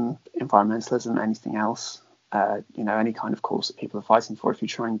veganism, environmentalism, anything else, any kind of cause that people are fighting for. If you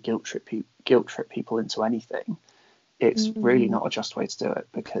try and guilt trip people into anything, it's really not a just way to do it,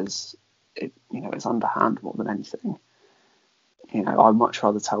 because it's underhand more than anything. I'd much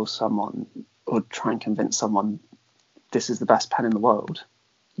rather tell someone or try and convince someone this is the best pen in the world.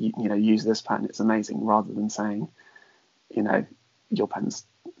 Use this pen, it's amazing, rather than saying, your pen's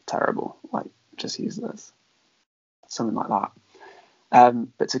terrible, like, just use this. Something like that.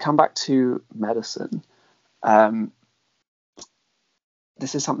 But to come back to medicine,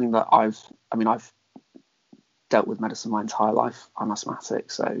 this is something that I've dealt with medicine my entire life. I'm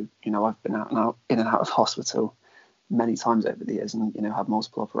asthmatic, so I've been in and out of hospital many times over the years, and had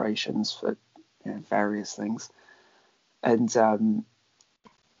multiple operations for various things. And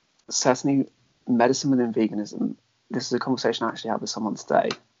certainly medicine within veganism, this is a conversation I actually had with someone today.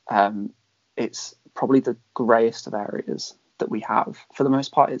 It's probably the greyest of areas that we have. For the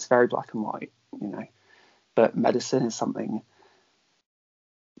most part, it's very black and white, but medicine is something,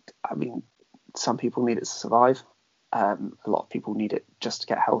 some people need it to survive. A lot of people need it just to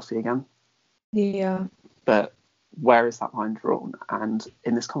get healthy again. Yeah. But where is that line drawn? And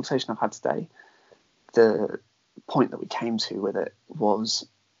in this conversation I've had today, the point that we came to with it was,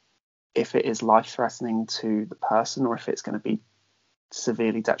 if it is life-threatening to the person, or if it's going to be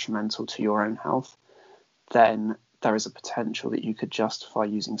severely detrimental to your own health, then there is a potential that you could justify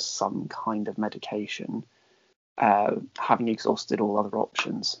using some kind of medication, having exhausted all other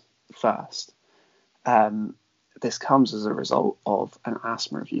options first. This comes as a result of an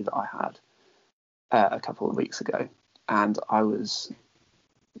asthma review that I had a couple of weeks ago, and I was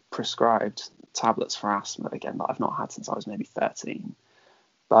prescribed tablets for asthma, again, that I've not had since I was maybe 13.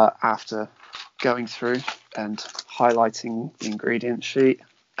 But after going through and highlighting the ingredient sheet,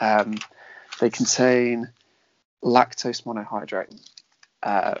 they contain lactose monohydrate,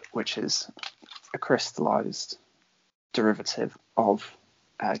 which is a crystallized derivative of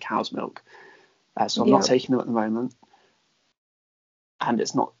cow's milk. So I'm not taking them at the moment, and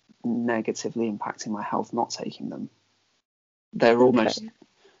it's not negatively impacting my health not taking them. They're almost...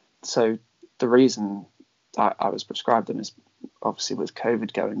 So the reason I was prescribed them is obviously with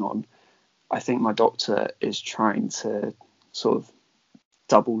COVID going on. I think my doctor is trying to sort of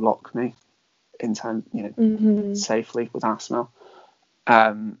double lock me in terms, safely with asthma.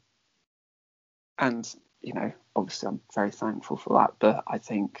 And, obviously I'm very thankful for that, but I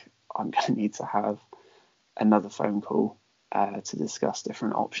think I'm going to need to have another phone call to discuss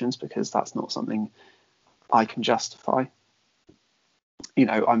different options, because that's not something I can justify.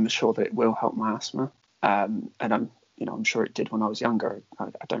 I'm sure that it will help my asthma, and I'm sure it did when I was younger.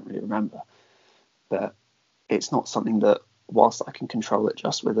 I don't really remember, but it's not something that, whilst I can control it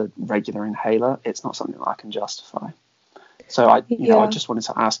just with a regular inhaler, it's not something that I can justify. So I just wanted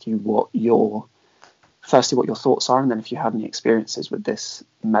to ask you what your thoughts are, and then if you had any experiences with this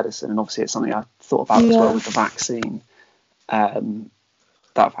medicine. And obviously it's something I thought about as well with the vaccine that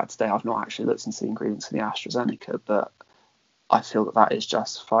I've had today. I've not actually looked into the ingredients of the AstraZeneca, but I feel that is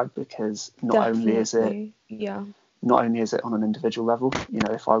justified, because not only is it on an individual level,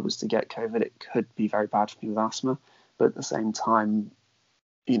 if I was to get COVID, it could be very bad for me with asthma, but at the same time,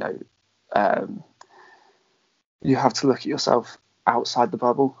 you have to look at yourself outside the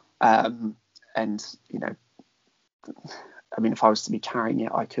bubble. And if I was to be carrying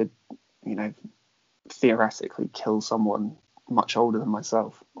it, I could, theoretically kill someone much older than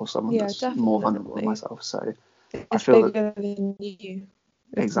myself, or someone that's definitely more vulnerable than myself. So I feel bigger than you.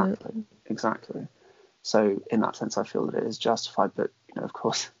 Exactly. So in that sense, I feel that it is justified, but of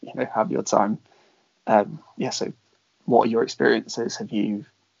course, have your time. So what are your experiences? Have you,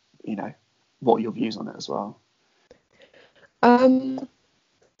 what are your views on it as well?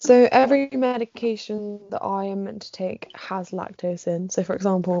 So every medication that I am meant to take has lactose in. So for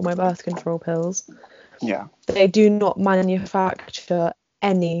example, my birth control pills, they do not manufacture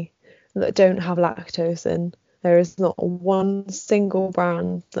any that don't have lactose in. There is not one single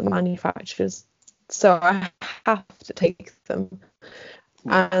brand that manufactures. So I have to take them.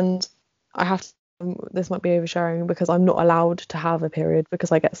 And I have to, this might be oversharing, because I'm not allowed to have a period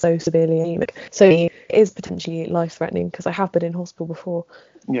because I get so severely anemic. So it is potentially life-threatening, because I have been in hospital before.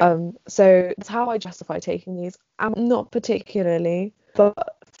 So that's how I justify taking these. Not particularly,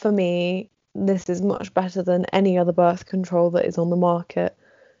 but for me, this is much better than any other birth control that is on the market.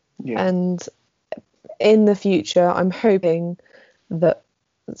 And in the future, I'm hoping that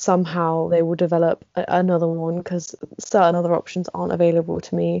somehow they will develop another one because certain other options aren't available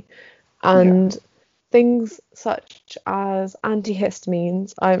to me. And things such as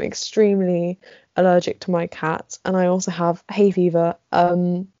antihistamines, I'm extremely allergic to my cat, and I also have hay fever.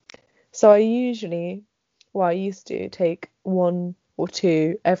 So I used to take one or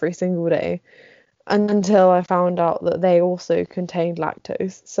two every single day, and until I found out that they also contained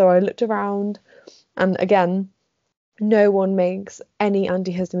lactose. So I looked around, and again, no one makes any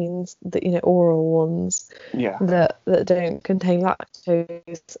antihistamines that, oral ones Yeah. that don't contain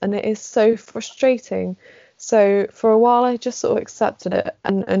lactose, and it is so frustrating. So for a while I just sort of accepted it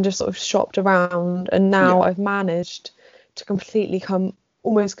and just sort of shopped around, and now Yeah. I've managed to completely come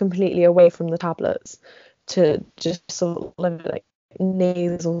almost completely away from the tablets to just sort of live like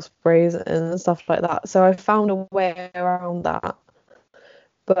nasal sprays and stuff like that. So I found a way around that. Yeah.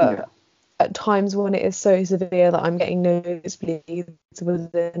 But at times when it is so severe that I'm getting nosebleeds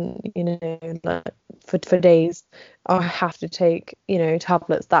within, like for days, I have to take,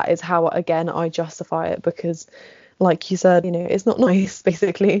 tablets. That is how, again, I justify it because, like you said, it's not nice,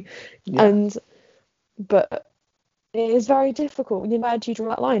 basically. Yeah. But it is very difficult. Where do you draw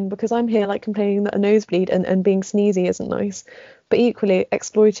that line? Because I'm here like complaining that a nosebleed and being sneezy isn't nice, but equally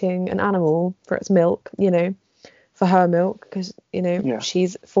exploiting an animal for its milk, for her milk, because Yeah.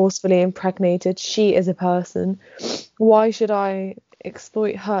 she's forcefully impregnated, she is a person. Why should I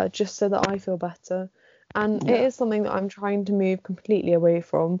exploit her just so that I feel better? And it Yeah. is something that I'm trying to move completely away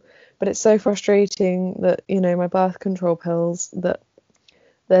from, but it's so frustrating that my birth control pills, that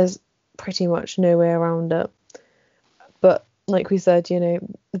there's pretty much no way around it. But like we said,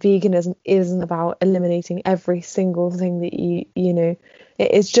 veganism isn't about eliminating every single thing that it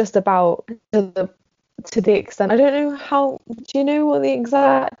is just about to the extent. I don't know how. Do you know what the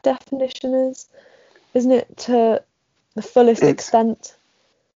exact definition is? Isn't it to the fullest extent?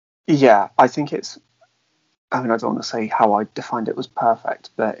 Yeah, I think it's. I mean, I don't want to say how I defined it was perfect,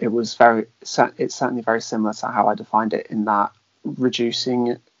 but it was it's certainly very similar to how I defined it, in that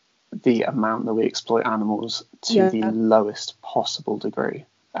reducing the amount that we exploit animals to the lowest possible degree.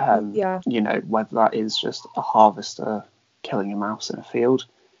 Whether that is just a harvester killing a mouse in a field,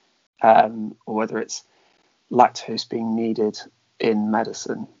 or whether it's lactose being needed in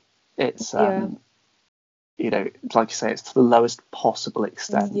medicine. It's like you say, it's to the lowest possible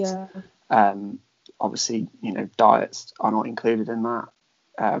extent. Obviously, diets are not included in that.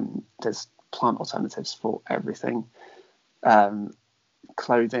 There's plant alternatives for everything.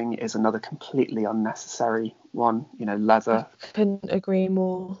 Clothing is another completely unnecessary one. Leather. I couldn't agree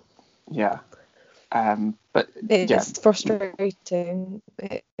more. Yeah. But it's frustrating.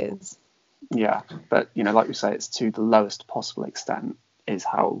 It is. Yeah, but like you say, it's to the lowest possible extent is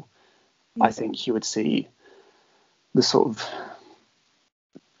how I think you would see the sort of,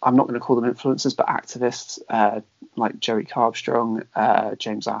 I'm not going to call them influencers, but activists like Joey Carbstrong,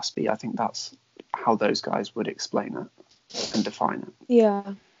 James Aspey. I think that's how those guys would explain it and define it.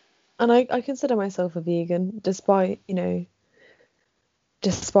 Yeah, and I consider myself a vegan, despite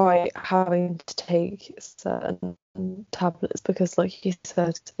having to take certain tablets, because like you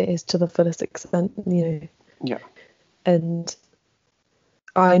said, it is to the fullest extent, Yeah. And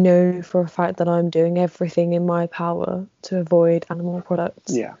I know for a fact that I'm doing everything in my power to avoid animal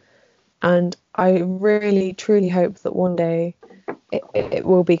products. Yeah. And I really, truly hope that one day it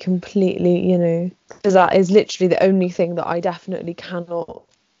will be completely, because that is literally the only thing that I definitely cannot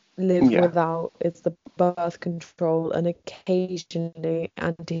live without, is the birth control and occasionally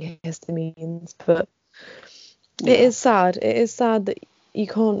antihistamines. But it is sad. It is sad that you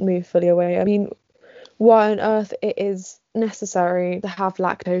can't move fully away. I mean, why on earth it is necessary to have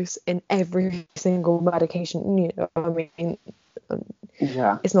lactose in every single medication? I mean,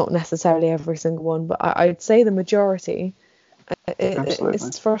 it's not necessarily every single one, but I'd say the majority.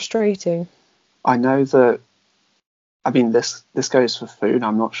 It's frustrating. I know that. I mean, this goes for food.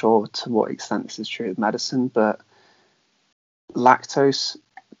 I'm not sure to what extent this is true of medicine, but lactose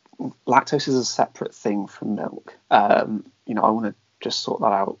is a separate thing from milk. I want to just sort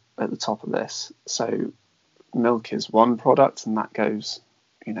that out at the top of this. So milk is one product, and that goes,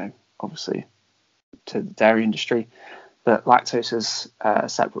 obviously to the dairy industry. But lactose is a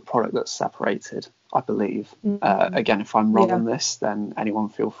separate product that's separated, I believe. Again, if I'm wrong on this, then anyone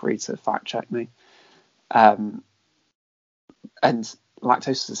feel free to fact check me. And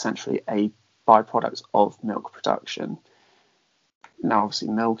lactose is essentially a byproduct of milk production. Now, obviously,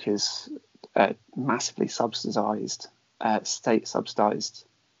 milk is a massively subsidized, state-subsidized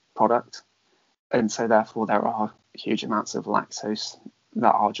product, and so therefore there are huge amounts of lactose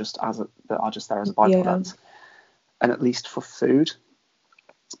that are just there as a byproduct. And at least for food,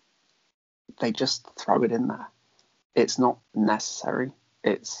 they just throw it in there. It's not necessary.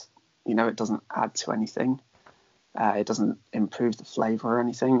 It's, it doesn't add to anything. It doesn't improve the flavour or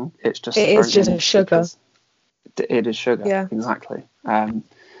anything. It's just It is just a sugar. It is sugar. Yeah. Exactly. And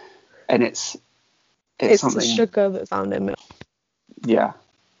it's something. The sugar that's found in milk. Yeah.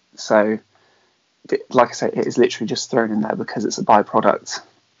 So, like I say, it is literally just thrown in there because it's a byproduct.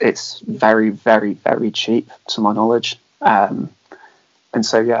 It's very, very, very cheap, to my knowledge. And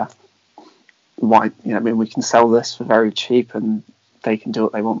so, yeah, why? We can sell this for very cheap, and they can do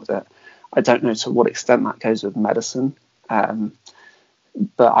what they want with it. I don't know to what extent that goes with medicine, but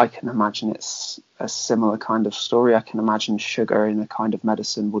I can imagine it's a similar kind of story. I can imagine sugar in a kind of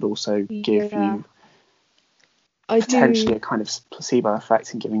medicine would also give you potentially a kind of placebo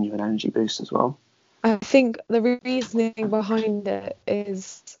effect in giving you an energy boost as well. I think the reasoning behind it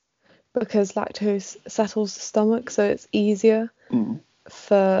is because lactose settles the stomach, so it's easier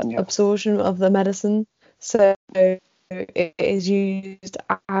for absorption of the medicine. So it is used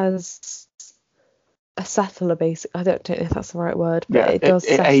as a settler, basically. I don't know if that's the right word, but it does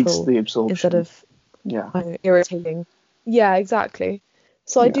settle aids the absorption instead of irritating. Yeah, exactly.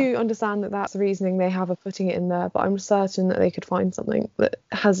 So I do understand that that's the reasoning they have of putting it in there, but I'm certain that they could find something that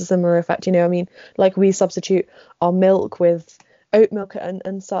has a similar effect. Like we substitute our milk with oat milk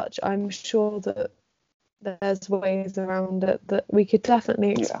and such. I'm sure that there's ways around it that we could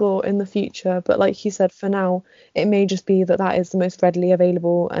definitely explore in the future. But like you said, for now, it may just be that is the most readily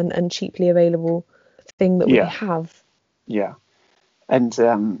available and cheaply available thing that we have. Yeah. And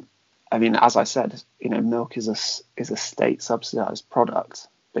as I said, milk is a state subsidized product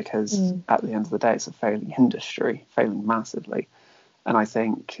because at the end of the day, it's a failing industry, failing massively. And I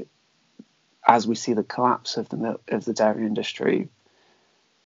think as we see the collapse of the dairy industry,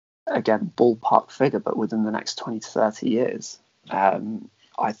 again, ballpark figure, but within the next 20 to 30 years,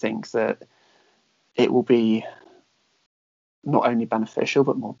 I think that it will be not only beneficial,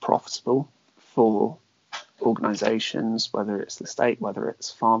 but more profitable for organisations, whether it's the state, whether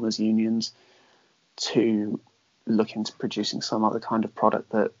it's farmers' unions, to look into producing some other kind of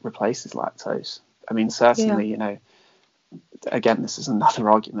product that replaces lactose. Certainly, again, this is another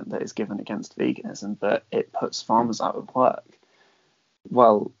argument that is given against veganism, but it puts farmers out of work.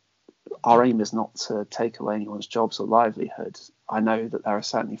 Well, our aim is not to take away anyone's jobs or livelihood. I know that there are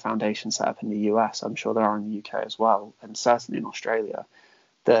certainly foundations set up in the US, I'm sure there are in the UK as well, and certainly in Australia,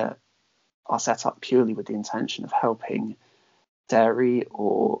 that are set up purely with the intention of helping dairy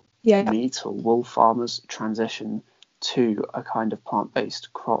or meat or wool farmers transition to a kind of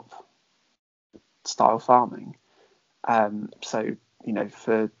plant-based crop style farming. Don't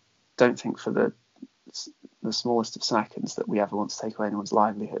think for the smallest of seconds that we ever want to take away anyone's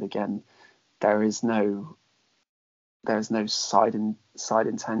livelihood. Again, there is no side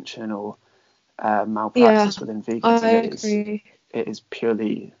intention or malpractice within veganism. I agree. It is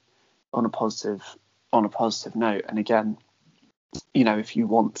purely on a positive note. And again, if you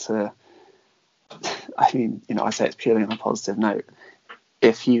want to, I say it's purely on a positive note.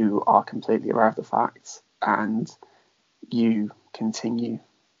 If you are completely aware of the facts and you continue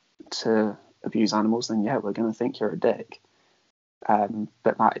to abuse animals, then we're going to think you're a dick.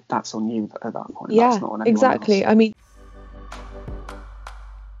 But that's on you at that point. Yeah, that's not on anyone exactly. else.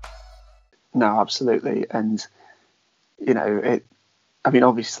 No, absolutely. And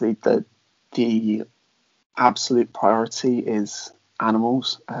obviously the absolute priority is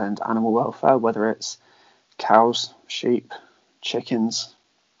animals and animal welfare, whether it's cows, sheep, chickens,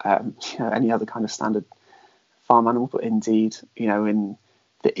 any other kind of standard farm animal. But indeed, in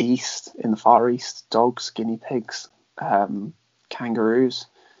the Far East, dogs, guinea pigs, kangaroos,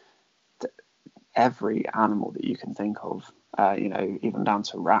 every animal that you can think of, even down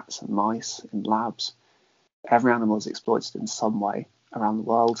to rats and mice in labs, every animal is exploited in some way around the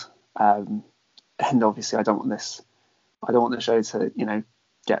world. And obviously, I don't want the show to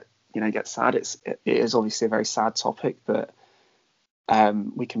get sad. It is obviously a very sad topic, but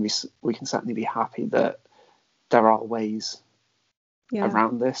we can certainly be happy that there are ways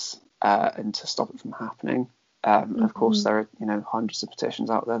around this and to stop it from happening. Of course, there are hundreds of petitions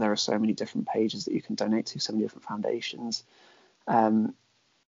out there. There are so many different pages that you can donate to, so many different foundations. And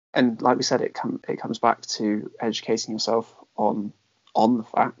like we said, it comes back to educating yourself on the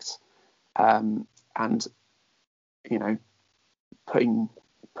facts, and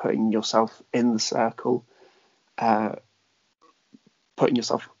putting yourself in the circle, putting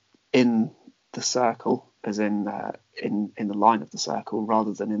yourself in the circle, as in the line of the circle,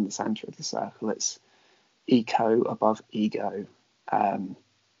 rather than in the center of the circle. It's eco above ego.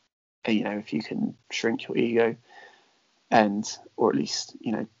 If you can shrink your ego, or at least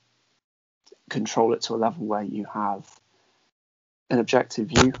control it to a level where you have an objective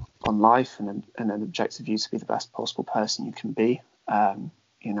view on life and an objective view to be the best possible person you can be.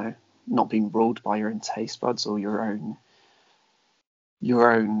 You know, not being ruled by your own taste buds or your own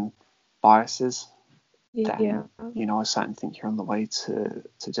biases. Then, you know, I certainly think you're on the way to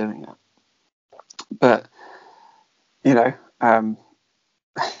doing it. But, you know,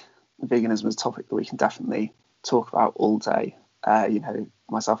 veganism is a topic that we can definitely talk about all day. You know,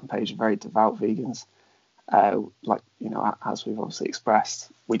 myself and Paige are very devout vegans. Like, you know, as we've obviously expressed,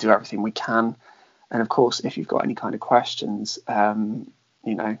 we do everything we can. And of course, if you've got any kind of questions,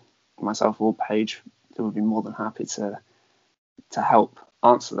 you know, myself or Paige, we would be more than happy to help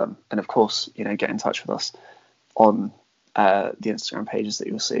answer them. And of course, you know, get in touch with us on the Instagram pages that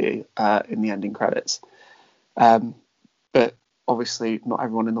you'll see in the ending credits. But obviously, not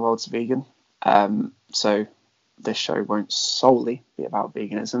everyone in the world's vegan. So this show won't solely be about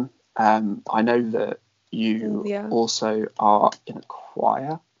veganism. I know that you also are in a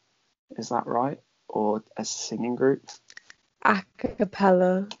choir, is that right? Or a singing group?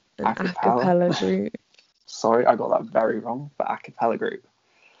 Acapella group. Sorry, I got that very wrong, but acapella group.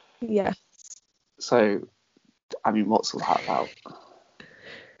 Yes. So, I mean, what's all that about?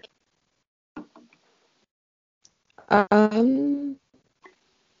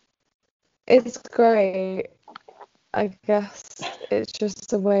 It's great. I guess it's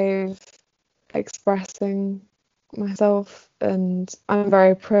just a way of expressing myself, and I'm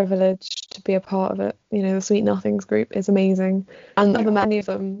very privileged to be a part of it. You know, the Sweet Nothings group is amazing, and I've met many of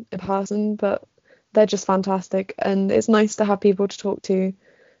them in person, but they're just fantastic, and it's nice to have people to talk to.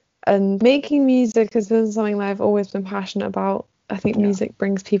 And making music has been something that I've always been passionate about. I think music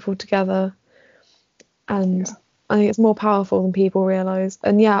brings people together, and I think it's more powerful than people realise.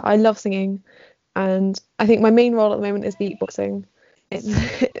 And yeah, I love singing, and I think my main role at the moment is beatboxing.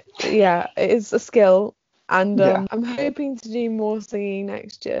 It is a skill, and I'm hoping to do more singing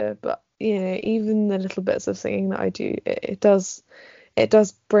next year. But you know, even the little bits of singing that I do, it does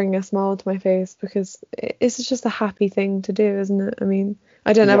bring a smile to my face, because it's just a happy thing to do, isn't it? I mean,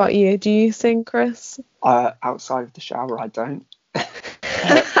 I don't know about you. Do you sing, Chris? Outside of the shower, I don't.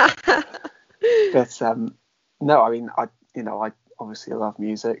 But no, I mean, I obviously love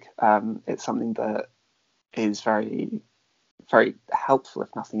music. It's something that is very, very helpful,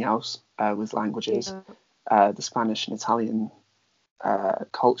 if nothing else, with languages. The Spanish and Italian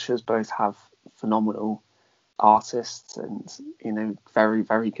cultures both have phenomenal artists and, you know, very,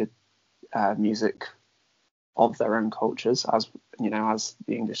 very good music of their own cultures, as you know, as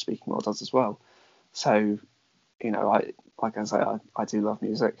the English speaking world does as well. So, you know, I do love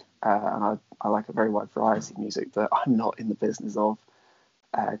music, and I like a very wide variety of music, but I'm not in the business of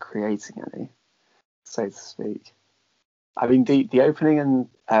creating any, so to speak. I mean, the opening and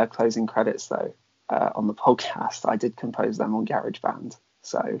closing credits, though, on the podcast, I did compose them on GarageBand.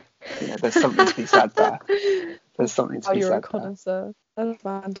 So, you know, there's something to be said there. There's something to be said there. You're a connoisseur. That's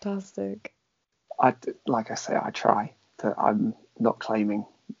fantastic. Like I say, I try. That I'm not claiming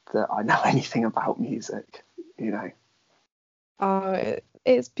that I know anything about music, you know.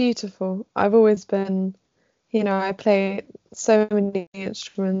 It's beautiful. I've always been, you know, I play so many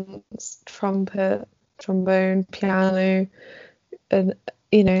instruments: trumpet, trombone, piano, and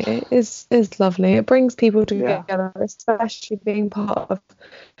you know, it's lovely. It brings people together, especially being part of,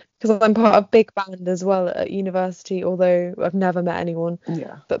 because I'm part of big band as well at university, although I've never met anyone.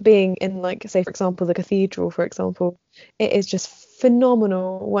 But being in, like, say, for example, the cathedral, for example, it is just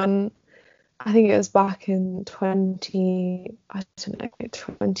phenomenal. When I think it was back in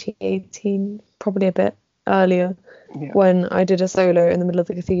 2018, probably a bit earlier, when I did a solo in the middle of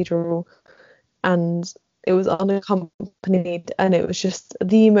the cathedral, and it was unaccompanied, and it was just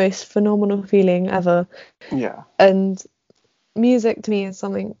the most phenomenal feeling ever. And music to me is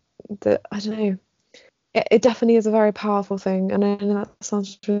something that, I don't know, it definitely is a very powerful thing. And I know that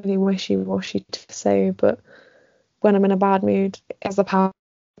sounds really wishy-washy to say, but when I'm in a bad mood, it's the power,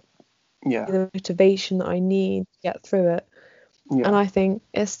 the motivation that I need to get through it. And I think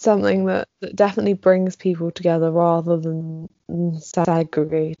it's something that definitely brings people together rather than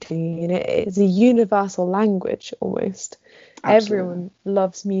segregating. You know, it's a universal language almost. Absolutely. Everyone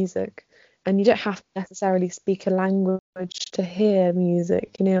loves music, and you don't have to necessarily speak a language to hear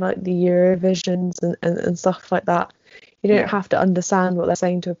music. You know, like the Eurovisions and stuff like that. You don't have to understand what they're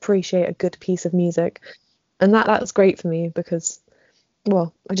saying to appreciate a good piece of music, and that's great for me, because,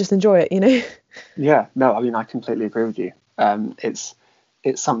 well, I just enjoy it. You know. Yeah. No, I mean, I completely agree with you. It's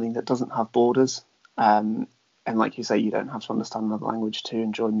something that doesn't have borders, and like you say, you don't have to understand another language to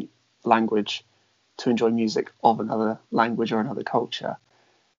enjoy music of another language or another culture.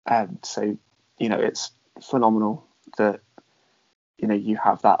 So, you know, it's phenomenal that, you know, you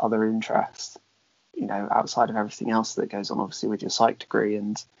have that other interest, you know, outside of everything else that goes on, obviously, with your psych degree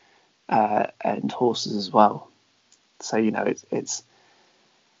and horses as well. So, you know, it's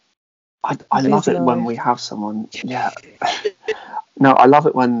I love it when we have someone, yeah. No, I love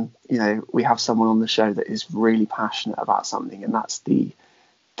it when, you know, we have someone on the show that is really passionate about something, and that's the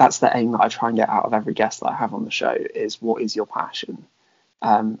aim that I try and get out of every guest that I have on the show is, what is your passion?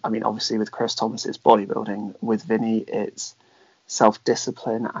 I mean, obviously with Chris Thomas, it's bodybuilding. With Vinny, it's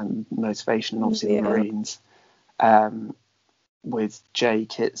self-discipline and motivation, and obviously the Marines. With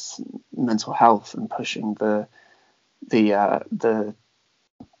Jake, it's mental health and pushing the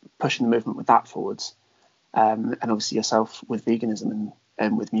pushing the movement with that forwards. And obviously yourself with veganism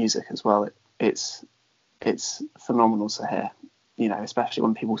and with music as well. It's phenomenal to hear, you know, especially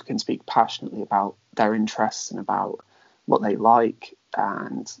when people can speak passionately about their interests and about what they like,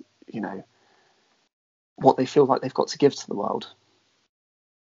 and, you know, what they feel like they've got to give to the world.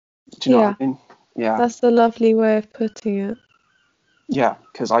 Do you know what I mean? Yeah. That's a lovely way of putting it. Yeah,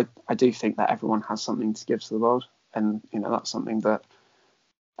 because I do think that everyone has something to give to the world, and, you know, that's something that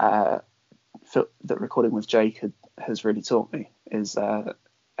that recording with Jake has really taught me, is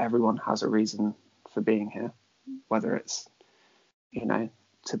everyone has a reason for being here, whether it's, you know,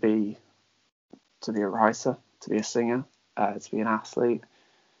 to be a writer, to be a singer, to be an athlete,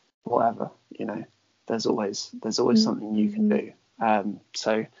 whatever, you know, there's always something you can do.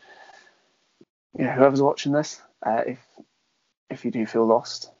 So, you know, whoever's watching this, if you do feel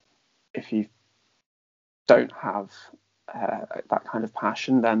lost, if you don't have that kind of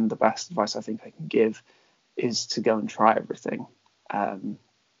passion, then the best advice I think I can give is to go and try everything. And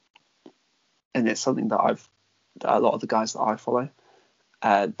it's something that a lot of the guys that I follow,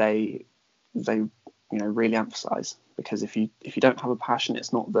 they you know, really emphasize, because if you don't have a passion,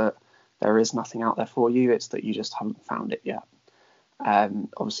 it's not that there is nothing out there for you, it's that you just haven't found it yet.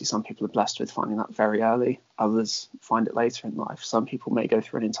 Obviously some people are blessed with finding that very early, others find it later in life. Some people may go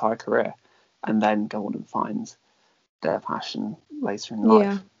through an entire career and then go on and find their passion later in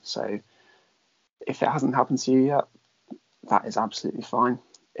life. So if it hasn't happened to you yet, that is absolutely fine.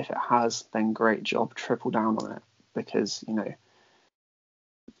 If it has, then great job, triple down on it, because, you know,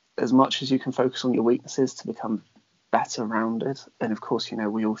 as much as you can focus on your weaknesses to become better rounded, and of course, you know,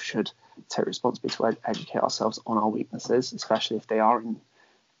 we all should take responsibility to educate ourselves on our weaknesses, especially if they are in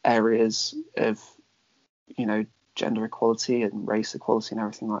areas of, you know, gender equality and race equality and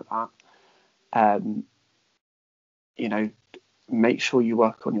everything like that. You know, make sure you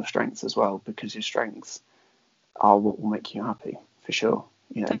work on your strengths as well, because your strengths are what will make you happy, for sure.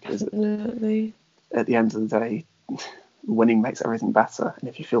 You know, because at the end of the day, winning makes everything better. And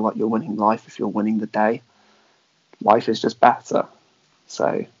if you feel like you're winning life, if you're winning the day, life is just better.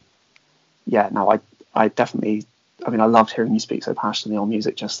 So yeah, no, I definitely, I mean, I loved hearing you speak so passionately on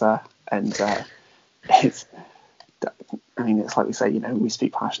music just there. And it's like we say, you know, we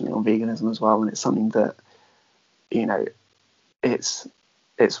speak passionately on veganism as well, and it's something that, you know, it's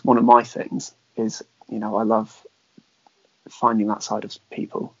one of my things is, you know, I love finding that side of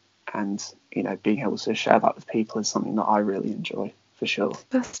people, and, you know, being able to share that with people is something that I really enjoy, for sure.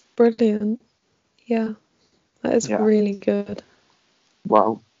 That's brilliant. Yeah, that is really good.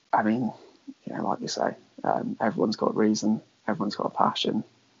 Well, I mean, you know, like you say, everyone's got a reason, everyone's got a passion,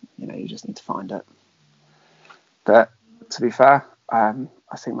 you know, you just need to find it. But to be fair, I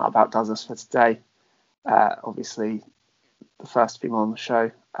think that about does us for today. Obviously, the first female on the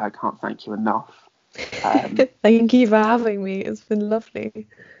show, I can't thank you enough. Thank you for having me. It's been lovely.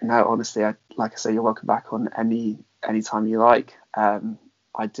 No, honestly, like I say, you're welcome back on any time you like.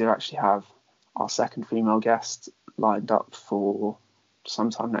 I do actually have our second female guest lined up for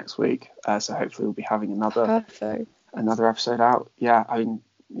sometime next week. So hopefully we'll be having another episode out. Yeah, I mean,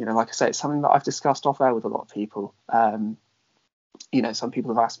 you know, like I say, it's something that I've discussed off air with a lot of people. You know, some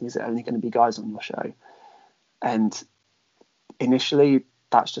people have asked me, is it only going to be guys on your show? And initially,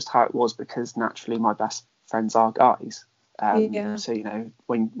 that's just how it was, because naturally my best friends are guys. So, you know,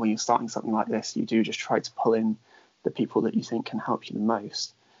 when you're starting something like this, you do just try to pull in the people that you think can help you the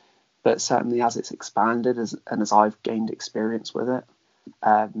most. But certainly as it's expanded, and as I've gained experience with it,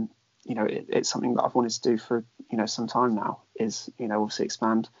 you know, it's something that I've wanted to do for, you know, some time now, is, you know, obviously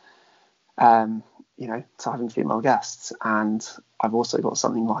expand, you know, to having female guests. And I've also got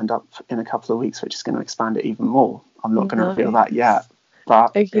something lined up in a couple of weeks, which is going to expand it even more. I'm not going to reveal that yet,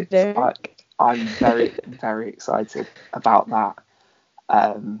 but I'm very, very excited about that.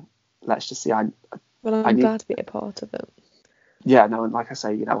 Let's just see. I'm glad to be a part of it. Yeah, no, and like I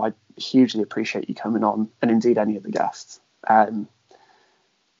say, you know, I hugely appreciate you coming on, and indeed any of the guests.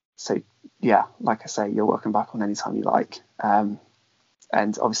 So yeah, like I say, you're welcome back on anytime you like. And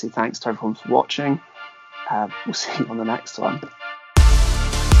obviously, thanks to everyone for watching. We'll see you on the next one.